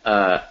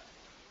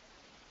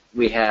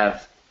 we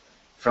have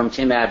from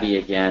Tim Abbey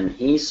again.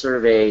 He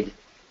surveyed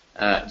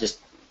just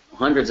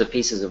hundreds of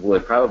pieces of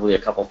wood, probably a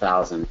couple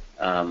thousand,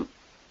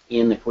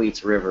 in the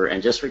Queets River,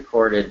 and just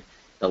recorded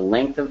the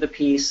length of the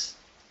piece,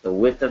 the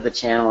width of the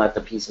channel at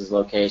the piece's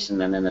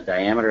location, and then the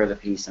diameter of the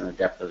piece and the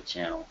depth of the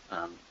channel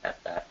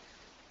at that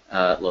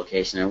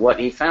location. And what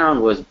he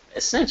found was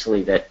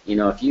essentially that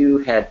if you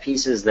had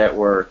pieces that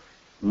were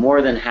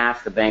more than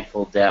half the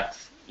bankful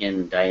depth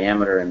in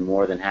diameter and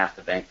more than half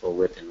the bankful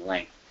width in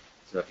length,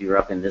 so if you were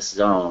up in this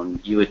zone,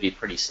 you would be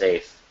pretty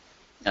safe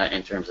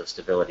in terms of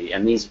stability.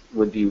 And these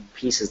would be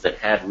pieces that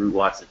had root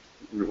wads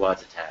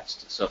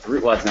attached. So if the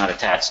root wad's not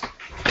attached,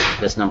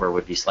 this number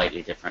would be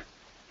slightly different.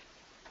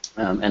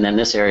 And then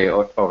this area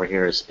over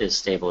here is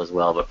stable as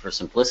well, but for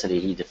simplicity,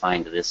 he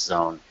defined this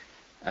zone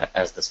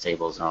as the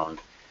stable zone.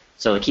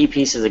 So the key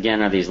pieces,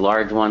 again, are these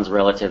large ones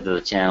relative to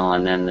the channel,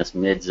 and then this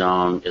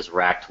mid-zone is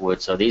racked wood.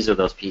 So these are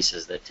those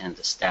pieces that tend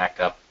to stack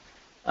up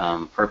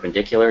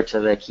perpendicular to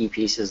the key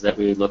pieces that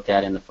we looked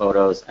at in the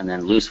photos, and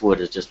then loose wood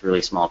is just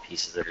really small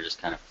pieces that are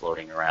just kind of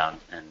floating around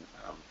and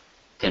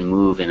can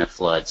move in a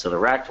flood. So the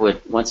racked wood,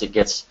 once it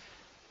gets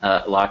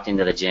locked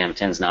into the jam,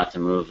 tends not to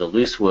move. The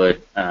loose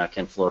wood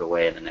can float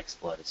away in the next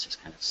flood. It's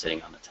just kind of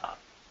sitting on the top.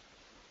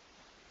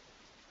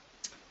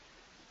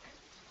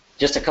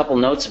 Just a couple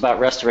notes about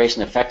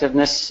restoration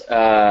effectiveness.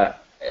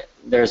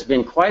 There's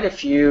been quite a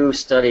few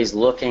studies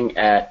looking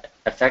at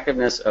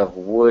effectiveness of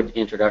wood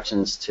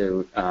introductions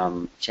to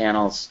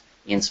channels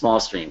in small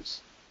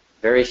streams.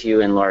 Very few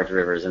in large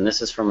rivers, and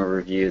this is from a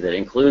review that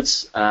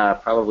includes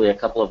probably a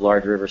couple of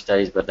large river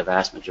studies, but the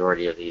vast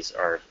majority of these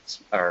are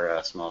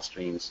small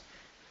streams.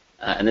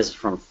 And this is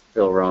from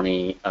Phil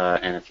Roney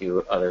and a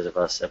few others of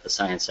us at the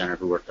Science Center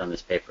who worked on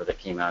this paper that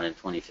came out in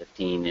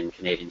 2015 in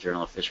Canadian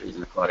Journal of Fisheries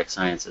and Aquatic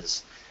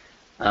Sciences.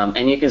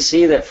 And you can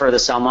see that for the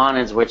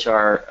salmonids, which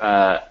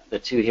are the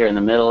two here in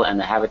the middle, and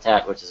the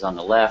habitat, which is on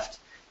the left,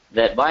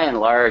 that by and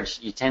large,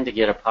 you tend to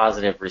get a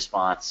positive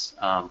response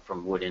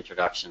from wood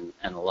introduction,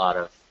 and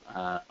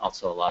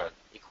also a lot of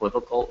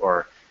equivocal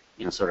or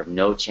sort of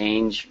no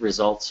change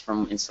results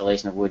from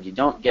installation of wood. You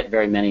don't get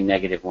very many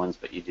negative ones,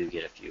 but you do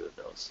get a few of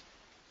those.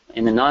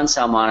 In the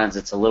non-salmonids,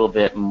 it's a little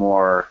bit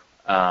more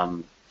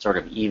sort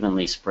of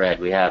evenly spread.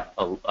 We have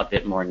a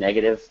bit more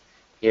negative.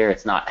 Here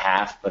it's not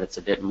half, but it's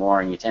a bit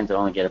more, and you tend to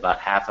only get about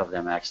half of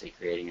them actually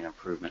creating an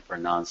improvement for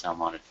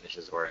non-salmonid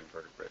fishes or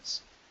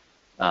invertebrates.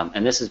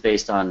 And this is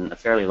based on a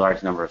fairly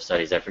large number of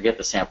studies. I forget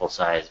the sample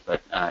size,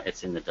 but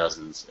it's in the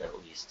dozens at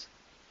least.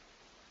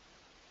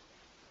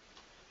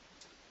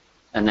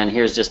 And then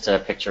here's just a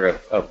picture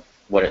of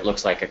what it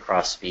looks like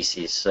across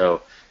species.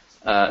 So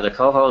the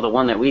coho, the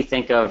one that we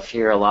think of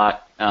here a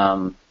lot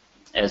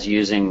as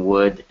using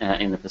wood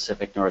in the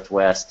Pacific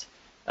Northwest,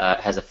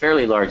 has a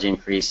fairly large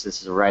increase.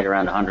 This is right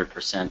around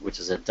 100%, which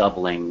is a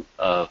doubling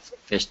of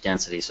fish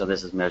density. So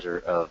this is a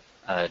measure of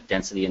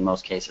density in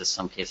most cases.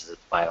 Some cases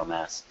it's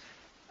biomass.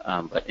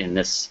 But in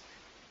this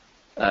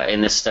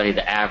study,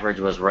 the average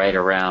was right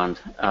around,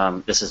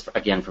 this is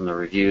again from the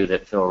review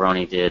that Phil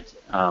Roney did,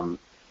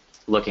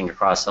 looking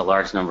across a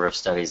large number of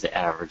studies, the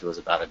average was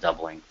about a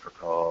doubling for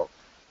coho,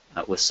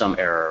 with some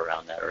error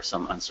around that or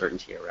some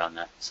uncertainty around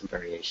that, some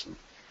variation.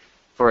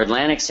 For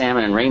Atlantic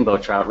salmon and rainbow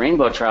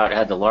trout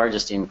had the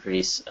largest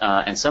increase,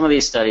 and some of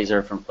these studies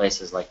are from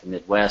places like the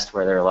Midwest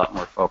where they're a lot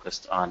more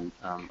focused on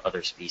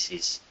other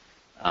species,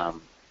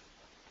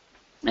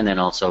 and then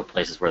also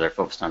places where they're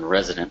focused on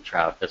resident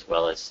trout as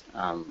well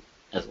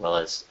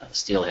as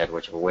steelhead,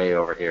 which are way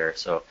over here.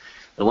 So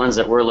the ones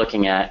that we're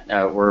looking at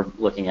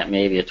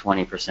maybe a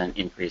 20%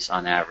 increase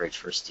on average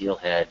for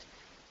steelhead,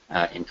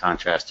 in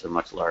contrast to a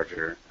much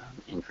larger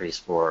increase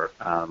for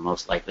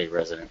most likely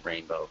resident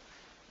rainbow.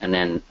 And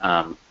then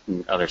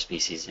other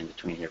species in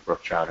between here,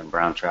 brook trout and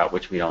brown trout,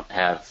 which we don't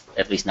have,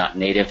 at least not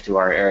native to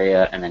our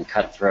area, and then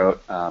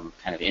cutthroat, kind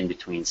of in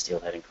between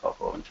steelhead and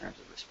coho in terms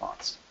of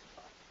response.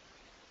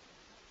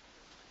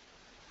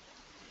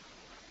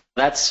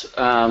 That's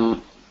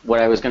what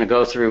I was going to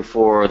go through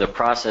for the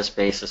process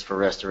basis for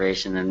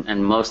restoration,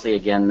 and mostly,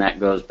 again, that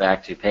goes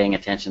back to paying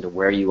attention to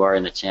where you are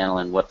in the channel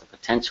and what the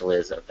potential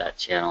is of that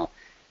channel,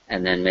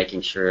 and then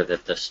making sure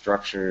that the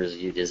structures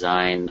you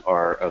design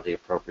are of the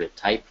appropriate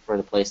type for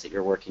the place that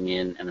you're working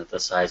in, and that the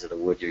size of the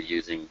wood you're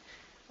using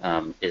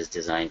is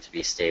designed to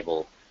be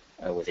stable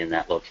within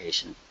that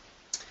location.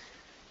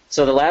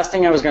 So the last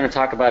thing I was going to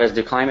talk about is,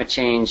 do climate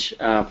change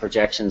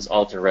projections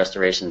alter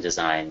restoration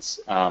designs?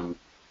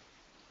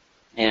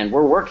 And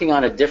we're working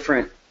on a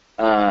different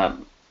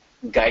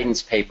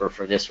guidance paper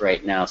for this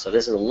right now. So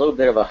this is a little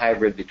bit of a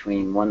hybrid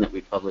between one that we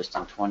published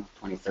in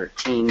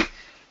 2013,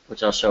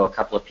 which I'll show a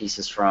couple of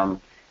pieces from,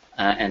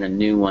 and a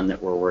new one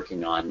that we're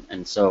working on.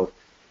 And so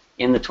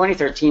in the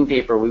 2013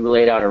 paper, we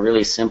laid out a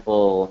really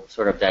simple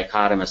sort of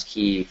dichotomous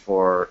key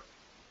for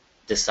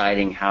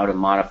deciding how to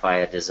modify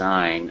a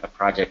design, a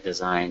project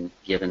design,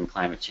 given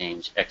climate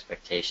change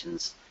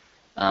expectations.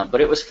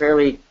 But it was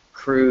fairly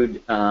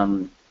crude,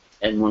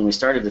 and when we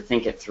started to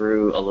think it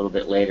through a little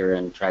bit later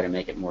and try to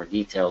make it more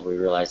detailed, we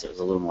realized it was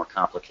a little more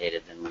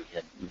complicated than we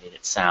had made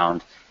it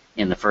sound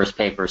in the first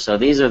paper. So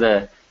these are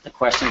the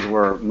questions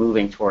we're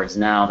moving towards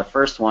now. The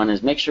first one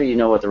is, make sure you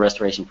know what the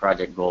restoration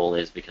project goal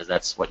is, because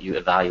that's what you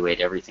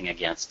evaluate everything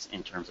against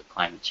in terms of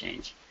climate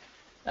change.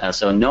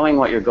 So knowing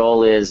what your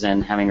goal is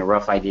and having a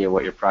rough idea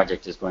what your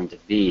project is going to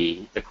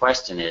be, the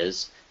question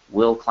is,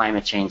 will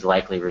climate change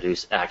likely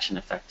reduce action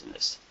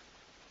effectiveness?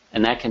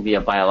 And that can be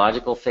a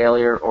biological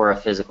failure or a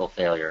physical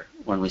failure.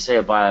 When we say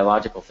a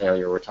biological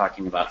failure, we're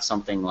talking about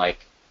something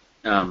like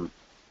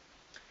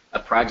a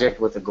project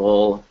with a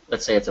goal,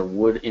 let's say it's a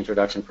wood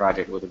introduction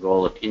project with a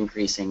goal of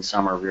increasing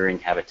summer rearing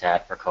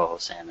habitat for coho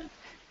salmon.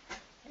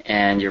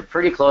 And you're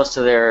pretty close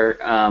to their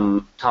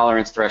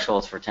tolerance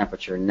thresholds for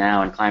temperature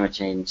now, and climate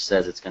change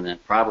says it's going to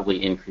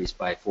probably increase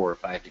by 4 or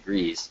 5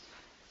 degrees.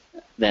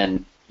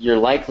 Then you're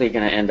likely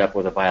going to end up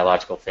with a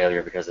biological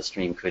failure because the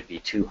stream could be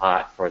too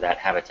hot for that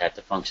habitat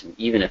to function,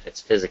 even if it's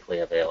physically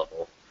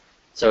available.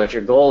 So if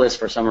your goal is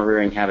for summer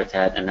rearing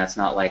habitat and that's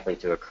not likely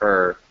to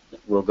occur,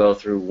 we'll go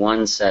through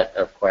one set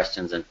of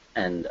questions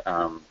and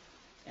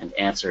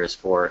answers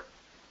for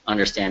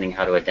understanding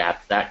how to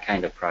adapt that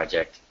kind of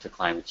project to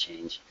climate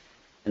change.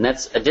 And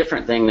that's a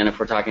different thing than if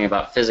we're talking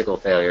about physical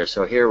failure.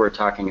 So here we're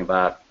talking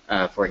about,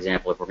 for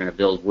example, if we're going to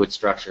build wood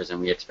structures and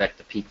we expect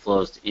the peak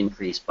flows to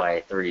increase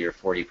by 30 or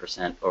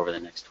 40% over the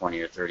next 20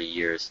 or 30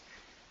 years,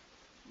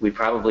 we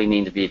probably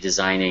need to be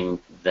designing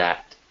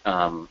that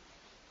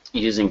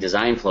using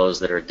design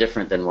flows that are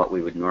different than what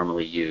we would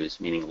normally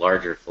use, meaning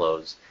larger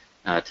flows,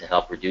 to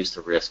help reduce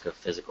the risk of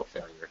physical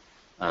failure.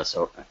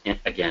 So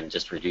again,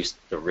 just reduce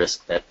the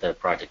risk that the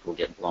project will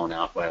get blown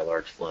out by a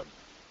large flood.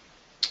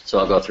 So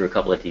I'll go through a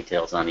couple of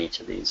details on each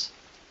of these.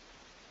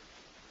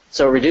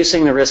 So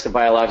reducing the risk of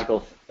biological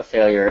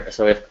failure.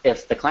 So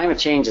if the climate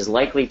change is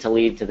likely to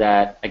lead to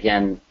that,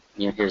 again,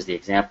 here's the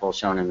example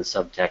shown in the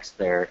subtext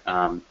there.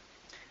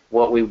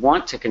 What we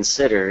want to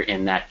consider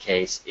in that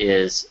case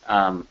is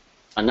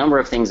a number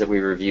of things that we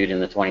reviewed in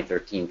the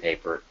 2013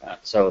 paper.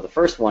 So the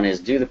first one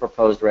is, do the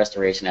proposed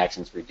restoration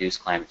actions reduce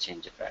climate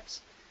change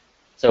effects?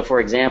 So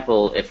for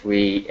example, if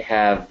we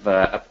have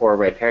a poor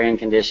riparian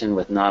condition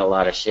with not a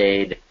lot of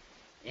shade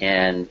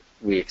and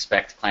we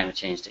expect climate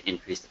change to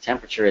increase the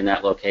temperature in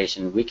that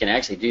location, we can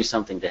actually do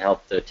something to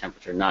help the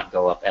temperature not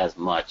go up as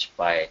much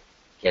by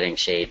getting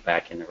shade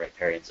back in the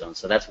riparian zone.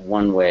 So that's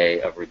one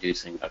way of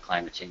reducing a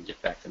climate change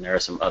effect, and there are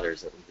some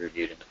others that we've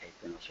reviewed in the paper,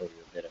 and I'll show you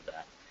a bit of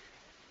that.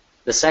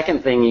 The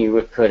second thing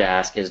you could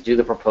ask is, do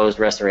the proposed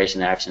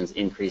restoration actions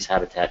increase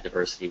habitat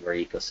diversity or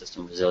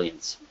ecosystem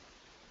resilience?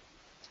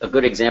 A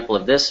good example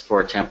of this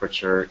for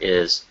temperature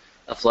is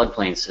a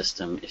floodplain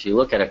system. If you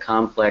look at a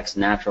complex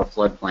natural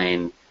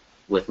floodplain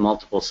with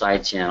multiple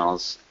side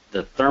channels,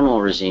 the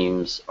thermal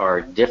regimes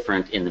are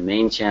different in the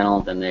main channel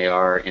than they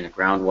are in a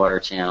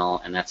groundwater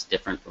channel, and that's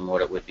different from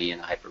what it would be in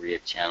a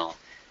hyporheic channel.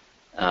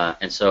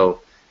 And so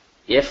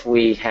if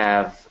we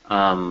have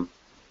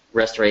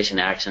restoration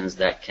actions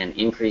that can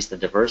increase the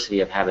diversity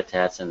of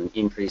habitats and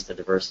increase the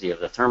diversity of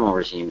the thermal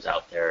regimes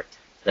out there,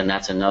 then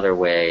that's another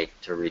way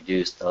to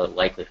reduce the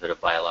likelihood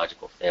of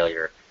biological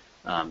failure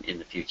in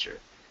the future.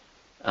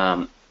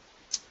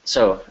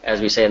 So,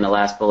 as we say in the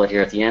last bullet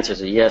here, if the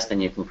answers are yes,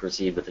 then you can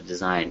proceed with the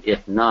design.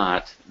 If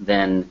not,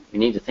 then you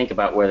need to think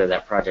about whether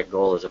that project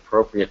goal is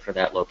appropriate for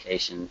that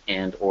location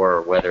and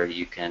or whether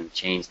you can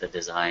change the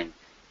design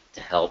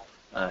to help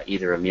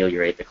either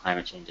ameliorate the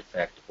climate change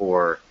effect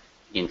or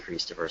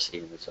increase diversity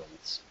and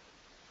resilience.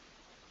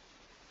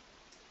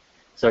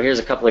 So here's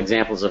a couple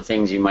examples of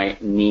things you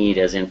might need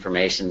as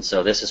information.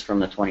 So this is from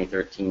the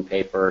 2013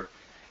 paper.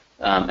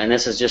 And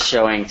this is just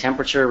showing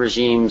temperature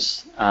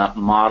regimes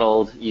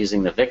modeled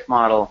using the Vic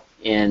model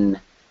in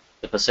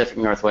the Pacific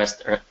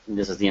Northwest.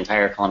 This is the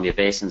entire Columbia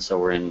Basin, so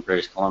we're in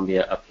British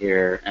Columbia up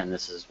here, and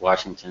this is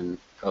Washington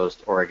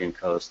coast, Oregon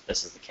coast.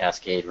 This is the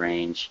Cascade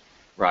Range,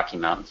 Rocky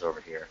Mountains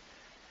over here.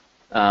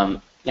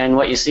 And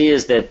what you see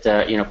is that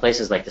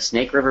places like the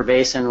Snake River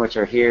Basin, which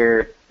are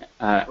here,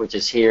 which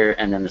is here,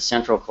 and then the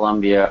Central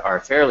Columbia are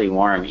fairly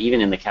warm,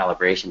 even in the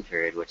calibration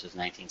period, which is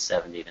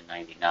 1970 to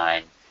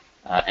 99.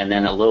 And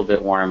then a little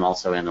bit warm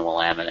also in the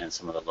Willamette and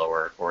some of the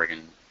lower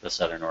Oregon, the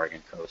southern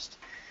Oregon coast.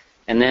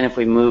 And then if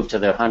we move to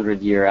the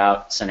 100-year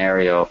out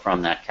scenario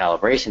from that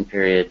calibration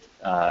period,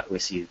 we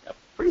see a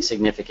pretty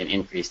significant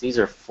increase. These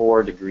are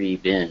 4-degree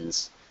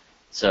bins.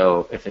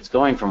 So if it's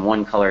going from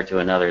one color to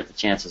another, the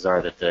chances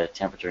are that the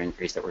temperature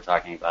increase that we're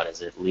talking about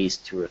is at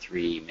least 2 or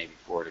 3, maybe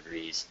 4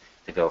 degrees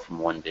to go from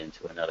one bin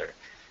to another.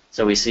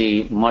 So we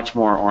see much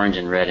more orange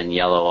and red and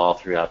yellow all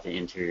throughout the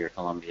interior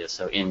Columbia.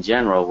 So in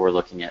general, we're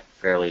looking at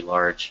fairly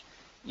large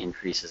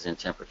increases in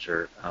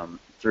temperature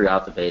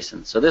throughout the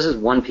basin. So this is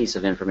one piece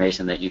of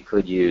information that you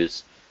could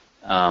use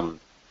along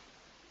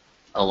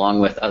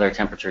with other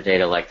temperature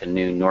data like the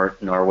new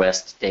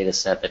Norwest data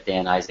set that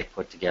Dan Isaac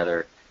put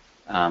together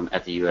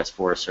at the U.S.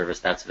 Forest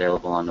Service. That's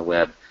available on the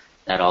web.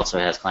 That also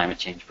has climate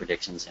change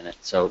predictions in it.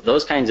 So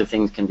those kinds of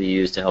things can be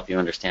used to help you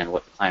understand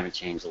what the climate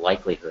change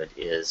likelihood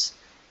is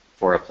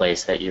for a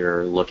place that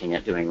you're looking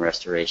at doing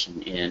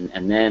restoration in.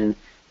 And then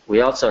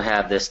we also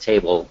have this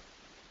table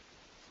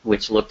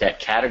which looked at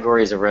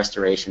categories of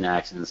restoration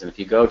actions. And if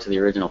you go to the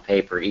original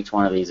paper, each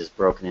one of these is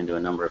broken into a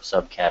number of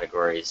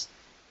subcategories,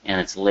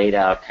 and it's laid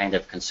out kind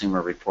of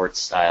consumer report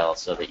style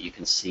so that you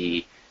can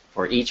see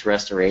for each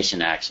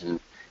restoration action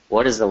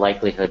what is the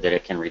likelihood that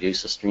it can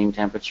reduce a stream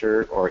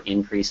temperature or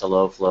increase a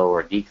low flow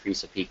or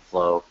decrease a peak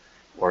flow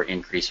or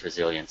increase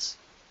resilience.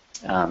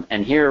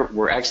 And here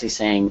we're actually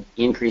saying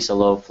increase a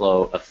low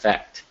flow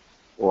effect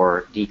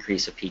or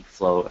decrease a peak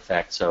flow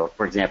effect. So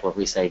for example, if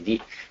we say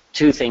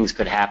two things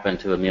could happen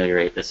to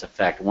ameliorate this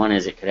effect. One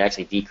is it could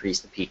actually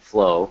decrease the peak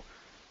flow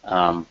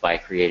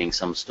by creating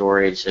some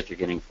storage. If you're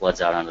getting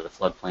floods out onto the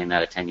floodplain,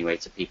 that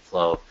attenuates a peak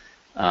flow.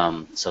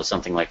 So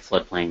something like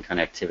floodplain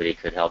connectivity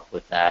could help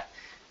with that.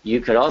 You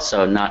could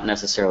also not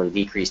necessarily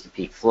decrease the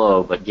peak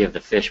flow, but give the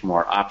fish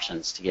more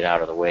options to get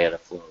out of the way of the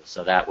flow.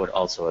 So that would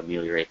also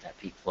ameliorate that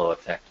peak flow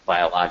effect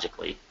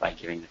biologically by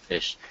giving the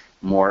fish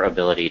more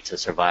ability to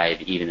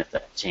survive even if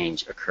that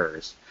change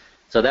occurs.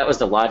 So that was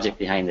the logic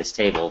behind this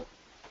table.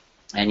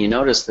 And you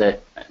notice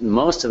that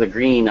most of the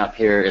green up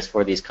here is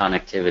for these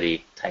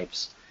connectivity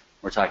types.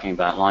 We're talking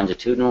about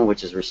longitudinal,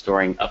 which is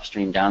restoring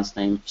upstream,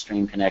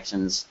 downstream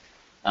connections,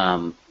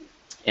 and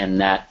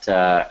that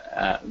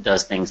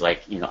does things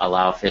like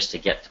allow fish to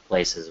get to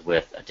places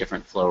with a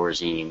different flow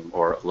regime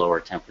or a lower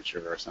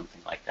temperature or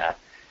something like that.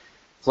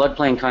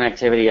 Floodplain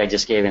connectivity, I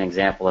just gave an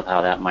example of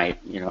how that might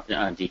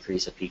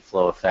decrease a peak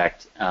flow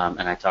effect,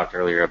 and I talked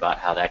earlier about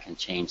how that can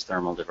change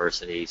thermal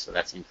diversity, so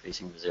that's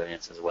increasing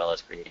resilience as well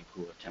as creating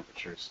cooler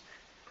temperatures.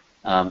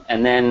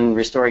 And then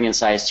restoring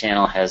incised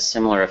channel has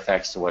similar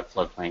effects to what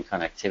floodplain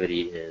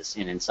connectivity is.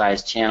 In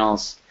incised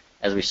channels,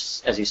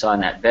 as you saw in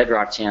that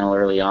bedrock channel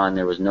early on,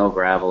 there was no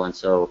gravel, and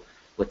so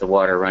with the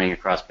water running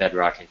across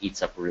bedrock, it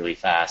heats up really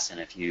fast, and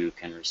if you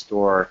can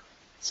restore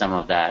some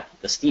of that.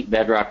 The steep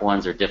bedrock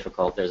ones are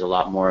difficult. There's a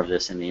lot more of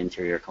this in the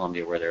interior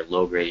Columbia where there are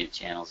low gradient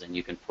channels, and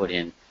you can put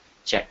in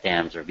check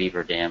dams or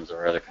beaver dams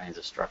or other kinds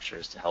of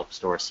structures to help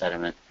store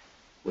sediment,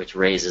 which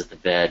raises the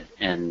bed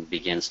and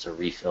begins to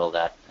refill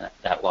that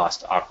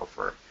lost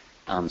aquifer.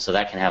 So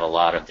that can have a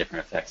lot of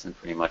different effects, and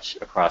pretty much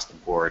across the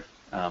board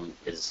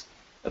is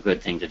a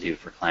good thing to do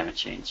for climate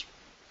change.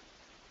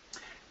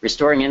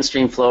 Restoring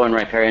in-stream flow and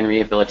riparian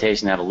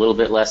rehabilitation have a little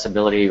bit less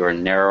ability or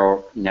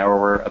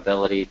narrower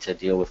ability to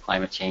deal with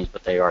climate change,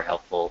 but they are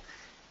helpful.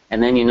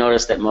 And then you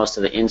notice that most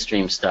of the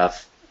in-stream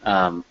stuff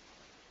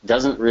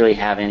doesn't really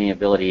have any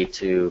ability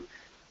to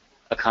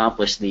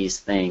accomplish these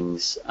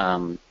things.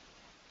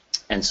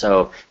 And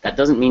so that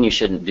doesn't mean you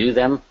shouldn't do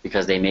them,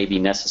 because they may be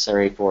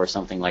necessary for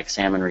something like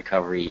salmon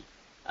recovery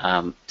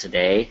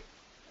today.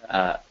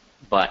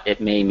 But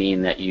it may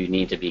mean that you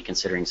need to be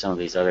considering some of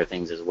these other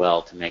things as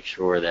well to make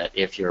sure that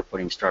if you're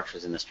putting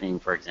structures in the stream,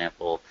 for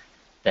example,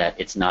 that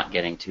it's not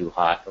getting too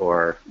hot,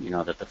 or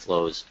that the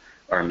flows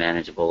are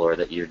manageable, or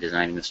that you're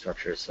designing the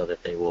structures so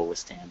that they will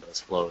withstand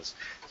those flows.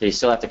 So you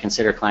still have to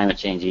consider climate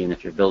change even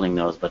if you're building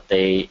those, but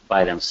they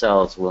by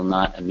themselves will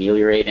not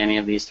ameliorate any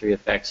of these three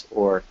effects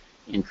or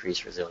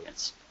increase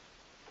resilience.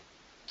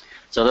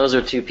 So those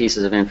are two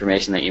pieces of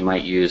information that you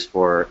might use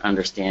for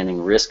understanding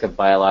risk of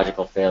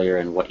biological failure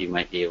and what you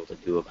might be able to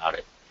do about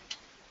it.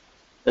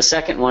 The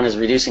second one is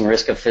reducing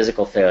risk of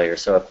physical failure.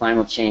 So if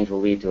climate change will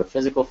lead to a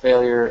physical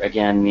failure,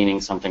 again, meaning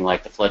something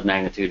like the flood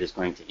magnitude is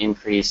going to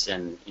increase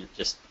and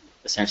just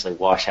essentially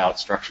wash out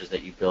structures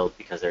that you build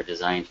because they're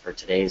designed for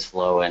today's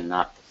flow and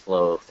not the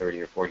flow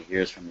 30 or 40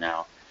 years from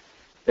now.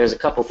 There's a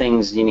couple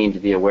things you need to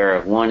be aware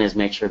of. One is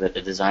make sure that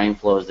the design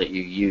flows that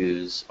you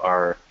use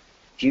are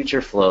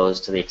future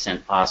flows to the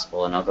extent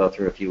possible, and I'll go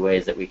through a few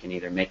ways that we can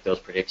either make those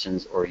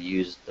predictions or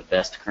use the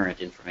best current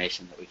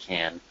information that we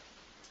can.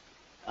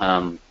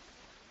 And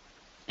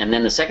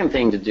then the second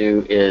thing to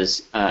do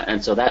is,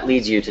 and so that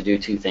leads you to do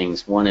two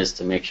things. One is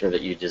to make sure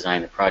that you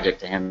design the project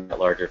to handle a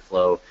larger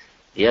flow.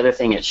 The other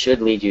thing it should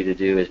lead you to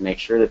do is make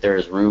sure that there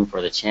is room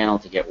for the channel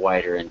to get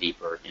wider and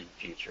deeper in the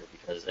future,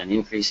 because an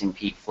increasing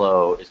peak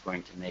flow is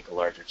going to make a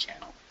larger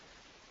channel.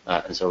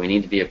 And so we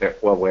need to be a bit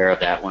aware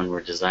of that when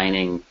we're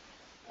designing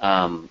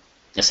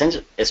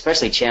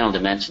especially channel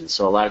dimensions.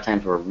 So a lot of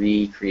times we're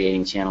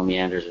recreating channel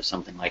meanders or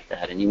something like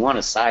that, and you want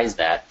to size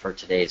that for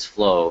today's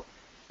flow,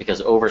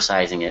 because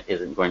oversizing it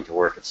isn't going to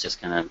work. It's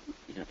just going to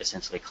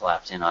essentially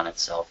collapse in on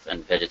itself,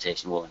 and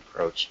vegetation will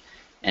encroach,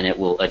 and it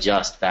will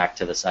adjust back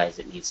to the size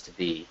it needs to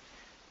be.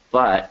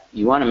 But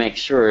you want to make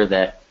sure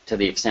that to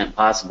the extent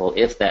possible,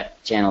 if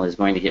that channel is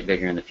going to get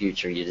bigger in the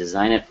future, you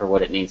design it for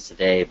what it needs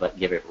today, but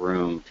give it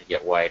room to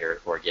get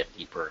wider or get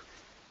deeper.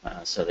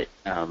 So that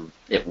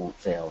it won't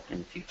fail in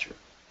the future.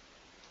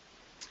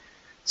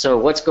 So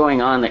what's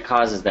going on that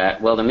causes that?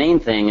 Well, the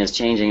main thing is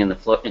change in the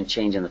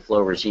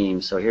flow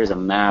regime. So here's a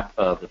map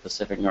of the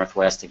Pacific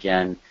Northwest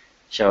again,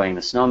 showing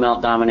the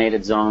snowmelt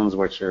dominated zones,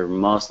 which are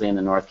mostly in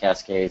the North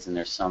Cascades, and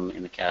there's some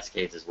in the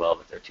Cascades as well,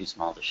 but they're too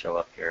small to show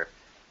up here,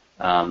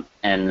 and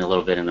a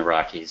little bit in the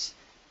Rockies.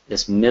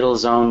 This middle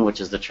zone,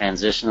 which is the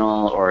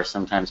transitional, or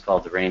sometimes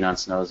called the rain on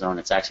snow zone,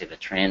 it's actually the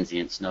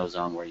transient snow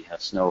zone, where you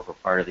have snow for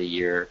part of the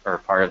year or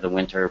part of the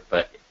winter,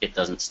 but it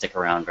doesn't stick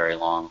around very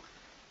long.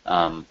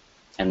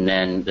 And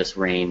then this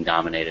rain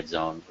dominated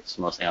zone, which is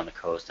mostly on the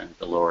coast and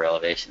the lower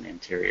elevation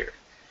interior.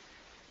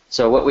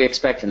 So what we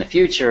expect in the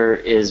future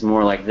is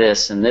more like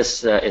this, and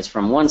this is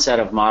from one set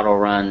of model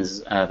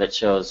runs that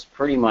shows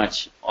pretty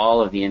much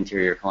all of the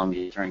interior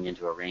Columbia turning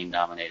into a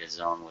rain-dominated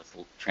zone, with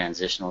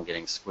transitional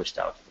getting squished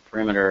out to the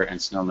perimeter and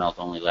snowmelt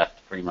only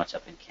left pretty much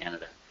up in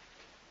Canada.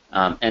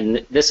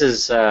 And this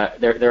is,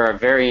 there are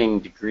varying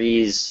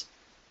degrees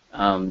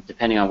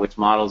depending on which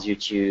models you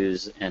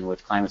choose and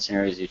which climate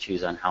scenarios you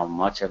choose on how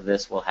much of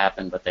this will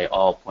happen, but they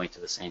all point to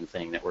the same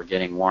thing, that we're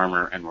getting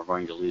warmer and we're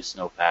going to lose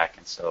snowpack,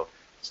 and so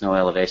snow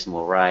elevation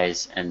will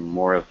rise and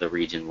more of the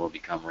region will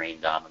become rain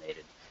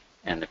dominated.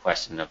 And the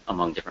question of,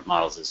 among different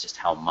models is just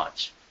how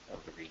much of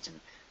the region.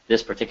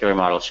 This particular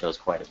model shows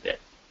quite a bit.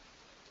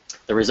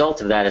 The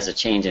result of that is a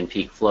change in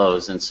peak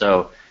flows, and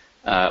so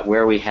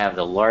where we have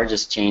the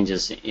largest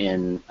changes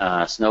in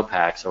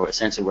snowpack, so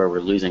essentially where we're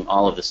losing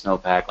all of the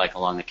snowpack, like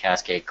along the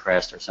Cascade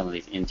Crest or some of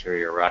these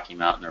interior Rocky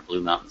Mountain or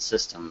Blue Mountain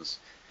systems,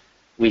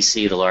 we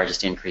see the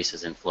largest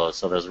increases in flow.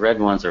 So those red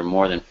ones are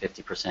more than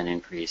 50%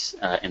 increase.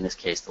 In this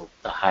case,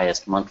 the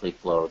highest monthly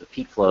flow. The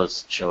peak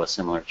flows show a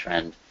similar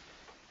trend.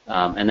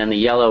 And then the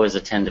yellow is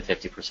a 10 to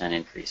 50%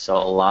 increase. So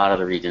a lot of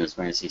the regions are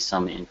going to see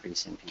some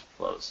increase in peak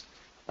flows.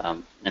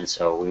 And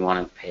so we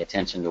want to pay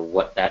attention to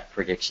what that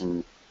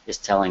prediction is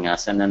telling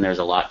us. And then there's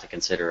a lot to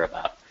consider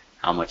about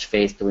how much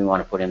faith do we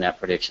want to put in that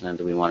prediction, and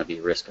do we want to be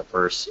risk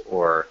averse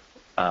or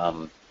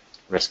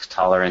risk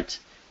tolerant.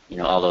 You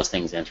know, all those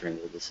things enter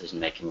into the decision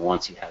making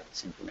once you have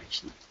this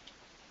information.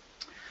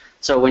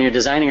 So when you're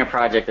designing a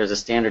project, there's a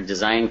standard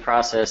design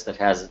process that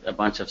has a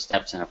bunch of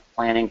steps in a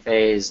planning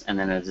phase and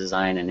then a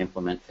design and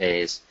implement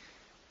phase.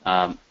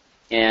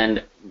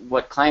 And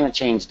what climate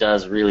change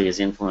does really is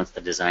influence the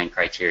design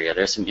criteria.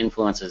 There's some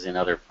influences in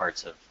other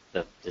parts of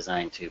the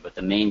design too, but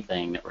the main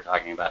thing that we're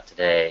talking about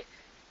today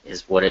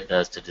is what it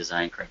does to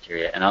design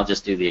criteria. And I'll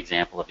just do the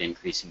example of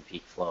increasing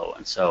peak flow.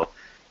 And so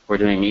if we're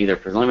doing either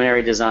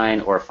preliminary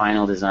design or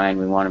final design,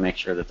 we want to make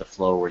sure that the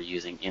flow we're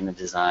using in the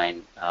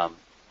design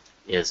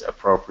is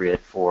appropriate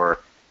for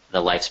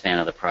the lifespan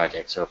of the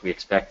project. So if we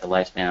expect the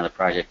lifespan of the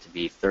project to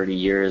be 30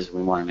 years,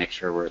 we want to make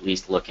sure we're at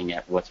least looking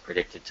at what's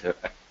predicted to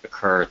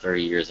occur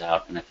 30 years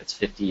out. And if it's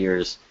 50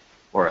 years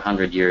or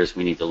 100 years,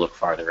 we need to look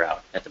farther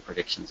out at the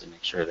predictions and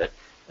make sure that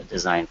the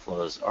design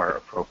flows are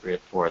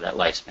appropriate for that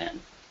lifespan.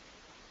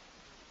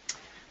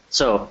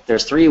 So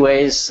there's 3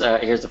 ways.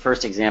 Here's the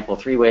first example,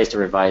 3 ways to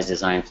revise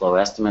design flow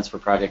estimates for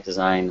project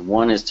design.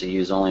 One is to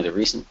use only the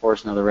recent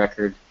portion of the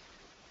record.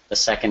 The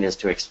second is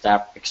to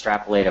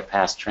extrapolate a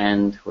past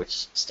trend,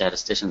 which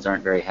statisticians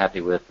aren't very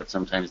happy with, but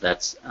sometimes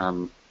that's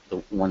the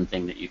one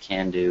thing that you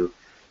can do.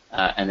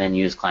 And then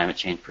use climate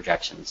change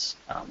projections.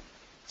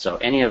 So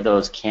any of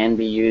those can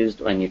be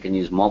used, and you can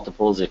use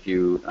multiples if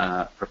you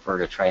prefer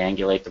to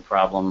triangulate the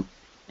problem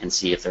and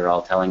see if they're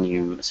all telling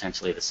you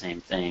essentially the same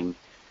thing.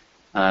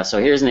 So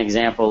here's an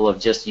example of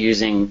just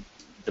using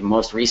the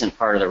most recent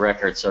part of the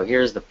record. So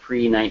here's the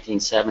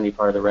pre-1970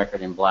 part of the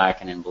record in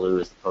black, and in blue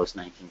is the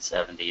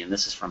post-1970, and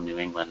this is from New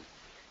England.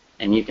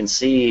 And you can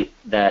see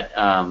that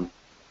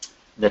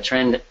the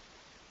trend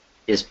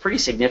is pretty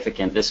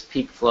significant. This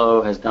peak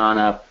flow has gone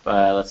up,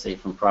 let's say,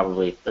 from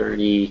probably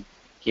 30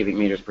 cubic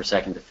meters per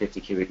second to 50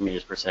 cubic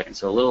meters per second,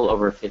 so a little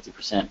over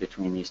 50%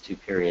 between these 2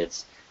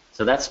 periods.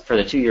 So that's, for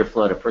the 2-year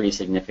float, a pretty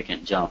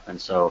significant jump, and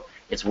so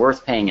it's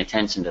worth paying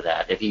attention to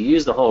that. If you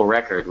use the whole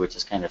record, which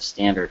is kind of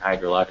standard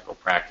hydrological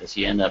practice,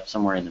 you end up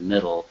somewhere in the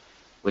middle,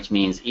 which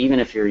means even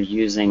if you're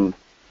using,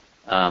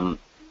 even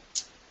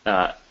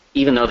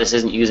though this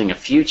isn't using a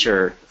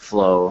future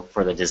flow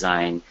for the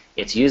design,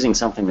 it's using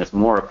something that's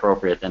more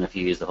appropriate than if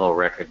you use the whole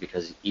record,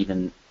 because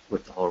even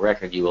with the whole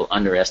record, you will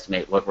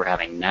underestimate what we're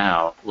having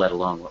now, let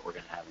alone what we're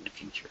going to have in the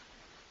future.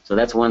 So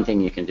that's one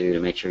thing you can do to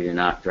make sure you're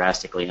not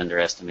drastically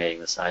underestimating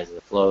the size of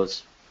the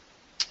flows.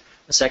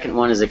 The second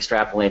one is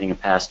extrapolating a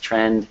past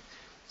trend.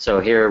 So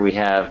here we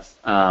have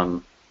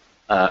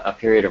a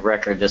period of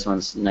record. This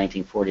one's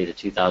 1940 to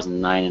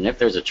 2009, and if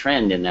there's a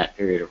trend in that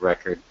period of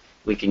record,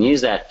 we can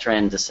use that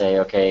trend to say,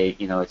 okay,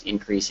 you know, it's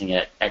increasing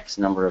at X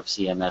number of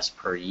CMS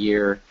per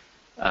year,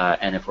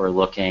 and if we're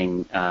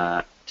looking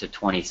to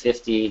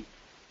 2050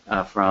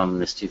 from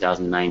this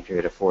 2009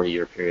 period, a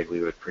 40-year period, we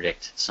would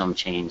predict some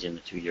change in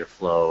the 2-year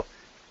flow,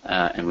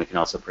 and we can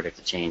also predict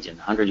a change in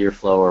the 100-year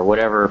flow or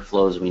whatever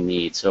flows we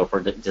need. So if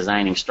we're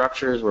designing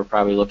structures, we're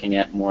probably looking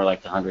at more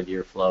like the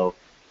 100-year flow.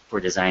 If we're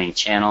designing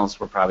channels,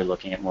 we're probably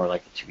looking at more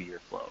like the 2-year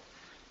flow.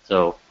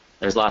 So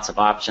there's lots of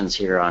options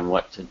here on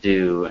what to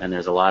do, and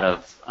there's a lot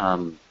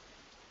of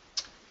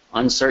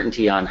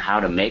uncertainty on how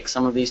to make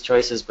some of these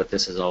choices, but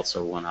this is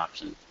also one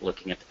option,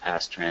 looking at the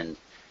past trend.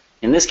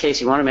 In this case,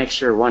 you want to make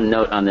sure, one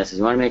note on this is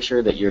you want to make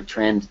sure that your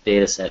trend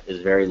data set is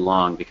very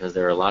long, because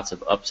there are lots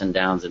of ups and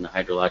downs in the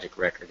hydrologic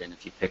record, and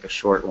if you pick a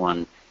short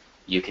one,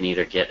 you can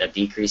either get a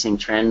decreasing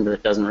trend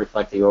that doesn't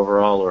reflect the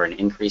overall, or an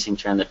increasing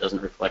trend that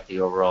doesn't reflect the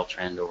overall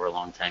trend over a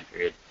long time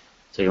period.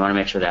 So you want to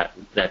make sure that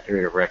that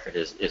period of record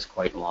is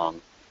quite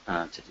long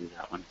to do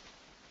that one.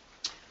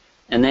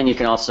 And then you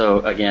can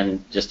also,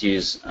 again, just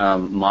use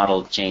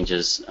model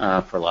changes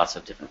for lots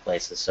of different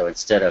places. So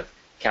instead of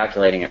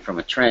calculating it from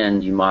a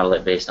trend, you model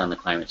it based on the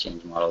climate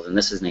change models. And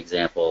this is an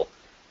example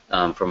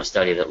from a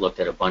study that looked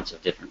at a bunch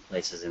of different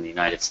places in the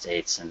United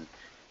States. And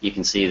you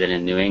can see that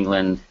in New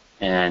England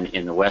and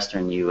in the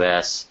western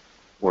U.S.,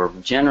 we're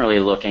generally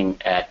looking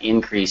at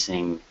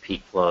increasing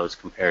peak flows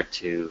compared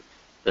to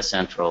the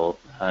central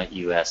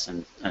U.S.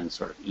 and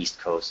sort of east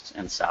coast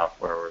and south,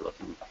 where we're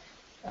looking,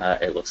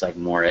 it looks like,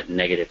 more at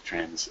negative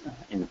trends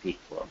in the peak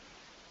flow.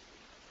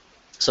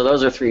 So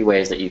those are 3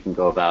 ways that you can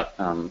go about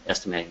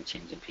estimating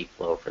change in peak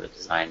flow for the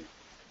design.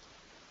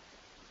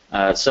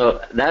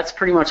 So that's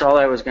pretty much all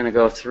I was going to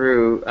go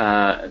through.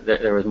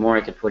 There was more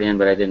I could put in,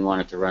 but I didn't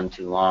want it to run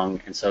too long.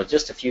 And so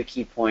just a few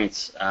key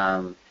points.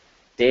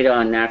 Data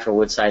on natural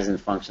wood size and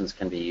functions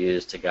can be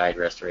used to guide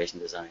restoration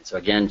design. So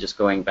again, just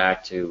going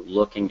back to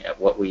looking at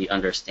what we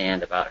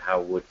understand about how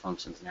wood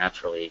functions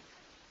naturally,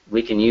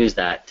 we can use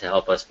that to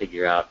help us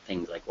figure out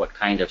things like what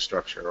kind of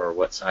structure or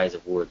what size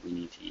of wood we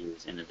need to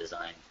use in a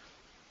design.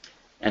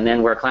 And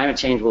then where climate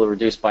change will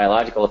reduce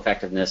biological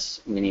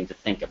effectiveness, we need to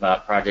think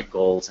about project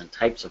goals and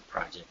types of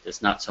project.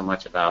 It's not so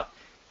much about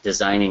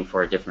designing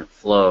for a different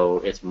flow.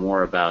 It's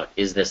more about,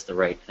 is this the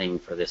right thing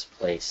for this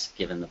place,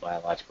 given the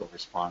biological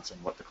response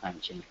and what the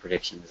climate change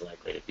prediction is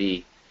likely to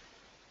be.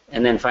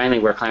 And then finally,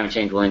 where climate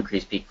change will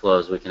increase peak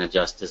flows, we can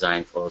adjust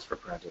design flows for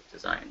project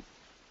design.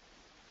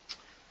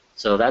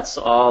 So that's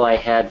all I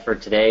had for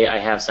today. I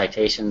have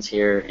citations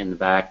here in the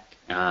back.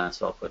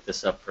 So I'll put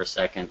this up for a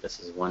second. This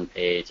is one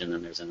page, and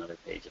then there's another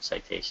page of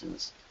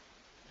citations.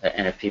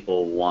 And if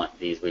people want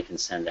these, we can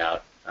send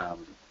out,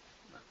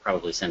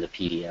 probably send a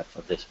PDF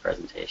of this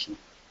presentation.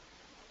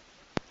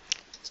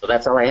 So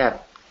that's all I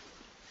have.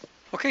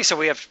 Okay, so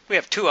we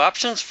have two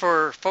options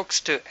for folks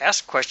to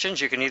ask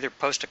questions. You can either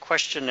post a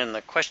question in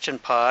the question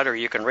pod, or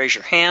you can raise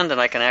your hand and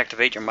I can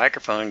activate your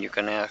microphone and you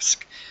can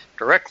ask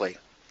directly.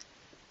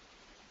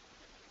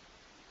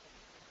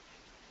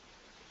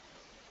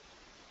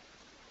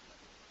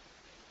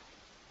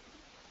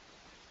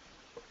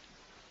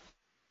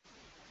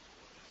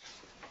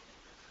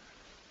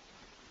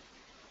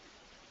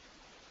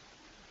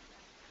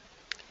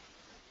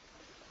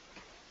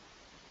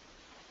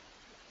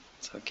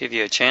 So I'll give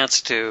you a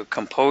chance to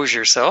compose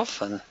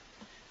yourself. And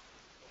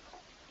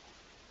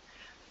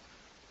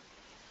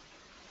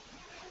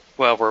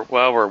while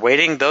we're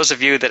waiting, those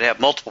of you that have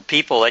multiple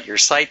people at your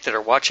site that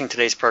are watching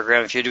today's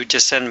program, if you do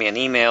just send me an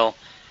email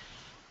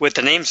with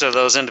the names of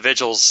those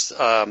individuals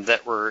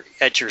that were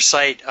at your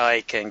site,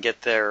 I can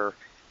get their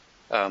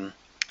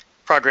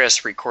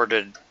progress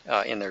recorded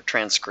in their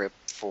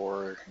transcript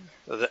for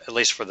at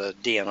least for the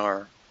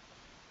DNR.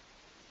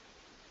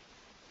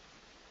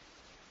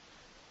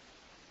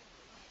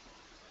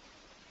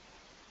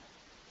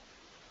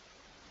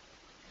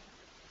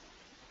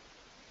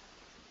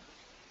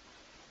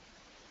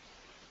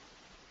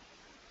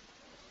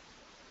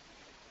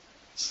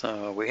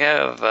 So we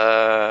have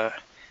a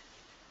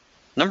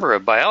number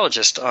of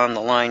biologists on the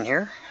line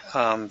here.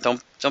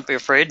 Don't be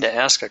afraid to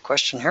ask a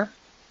question here.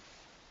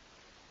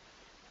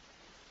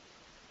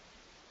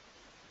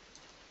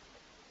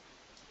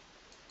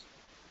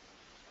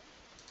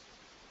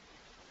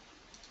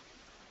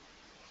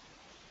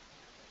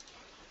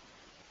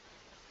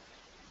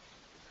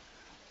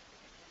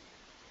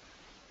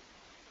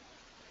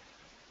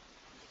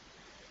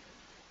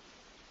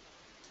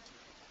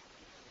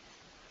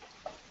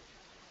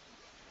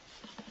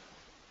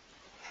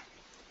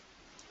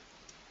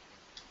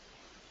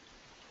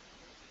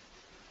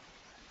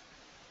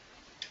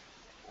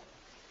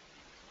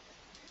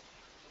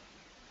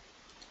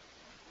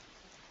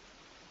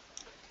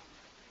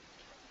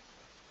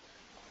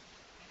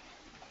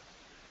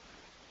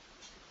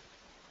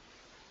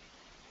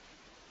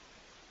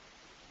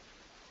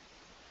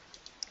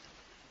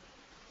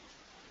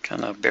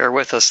 Kind of bear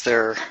with us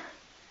there,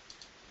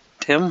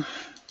 Tim.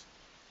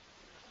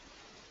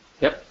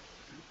 Yep.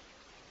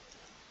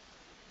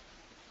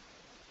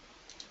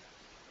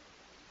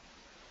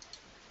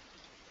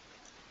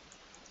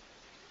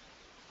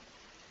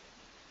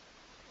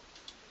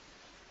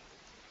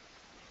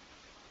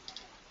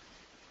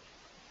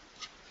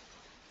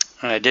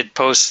 I did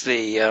post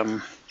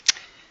the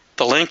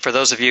link for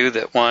those of you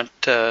that want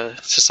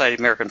Society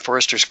of American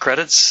Foresters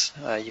credits.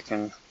 You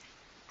can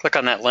click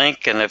on that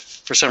link, and if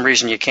for some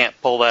reason you can't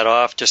pull that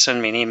off, just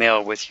send me an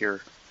email with your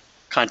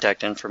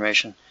contact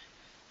information.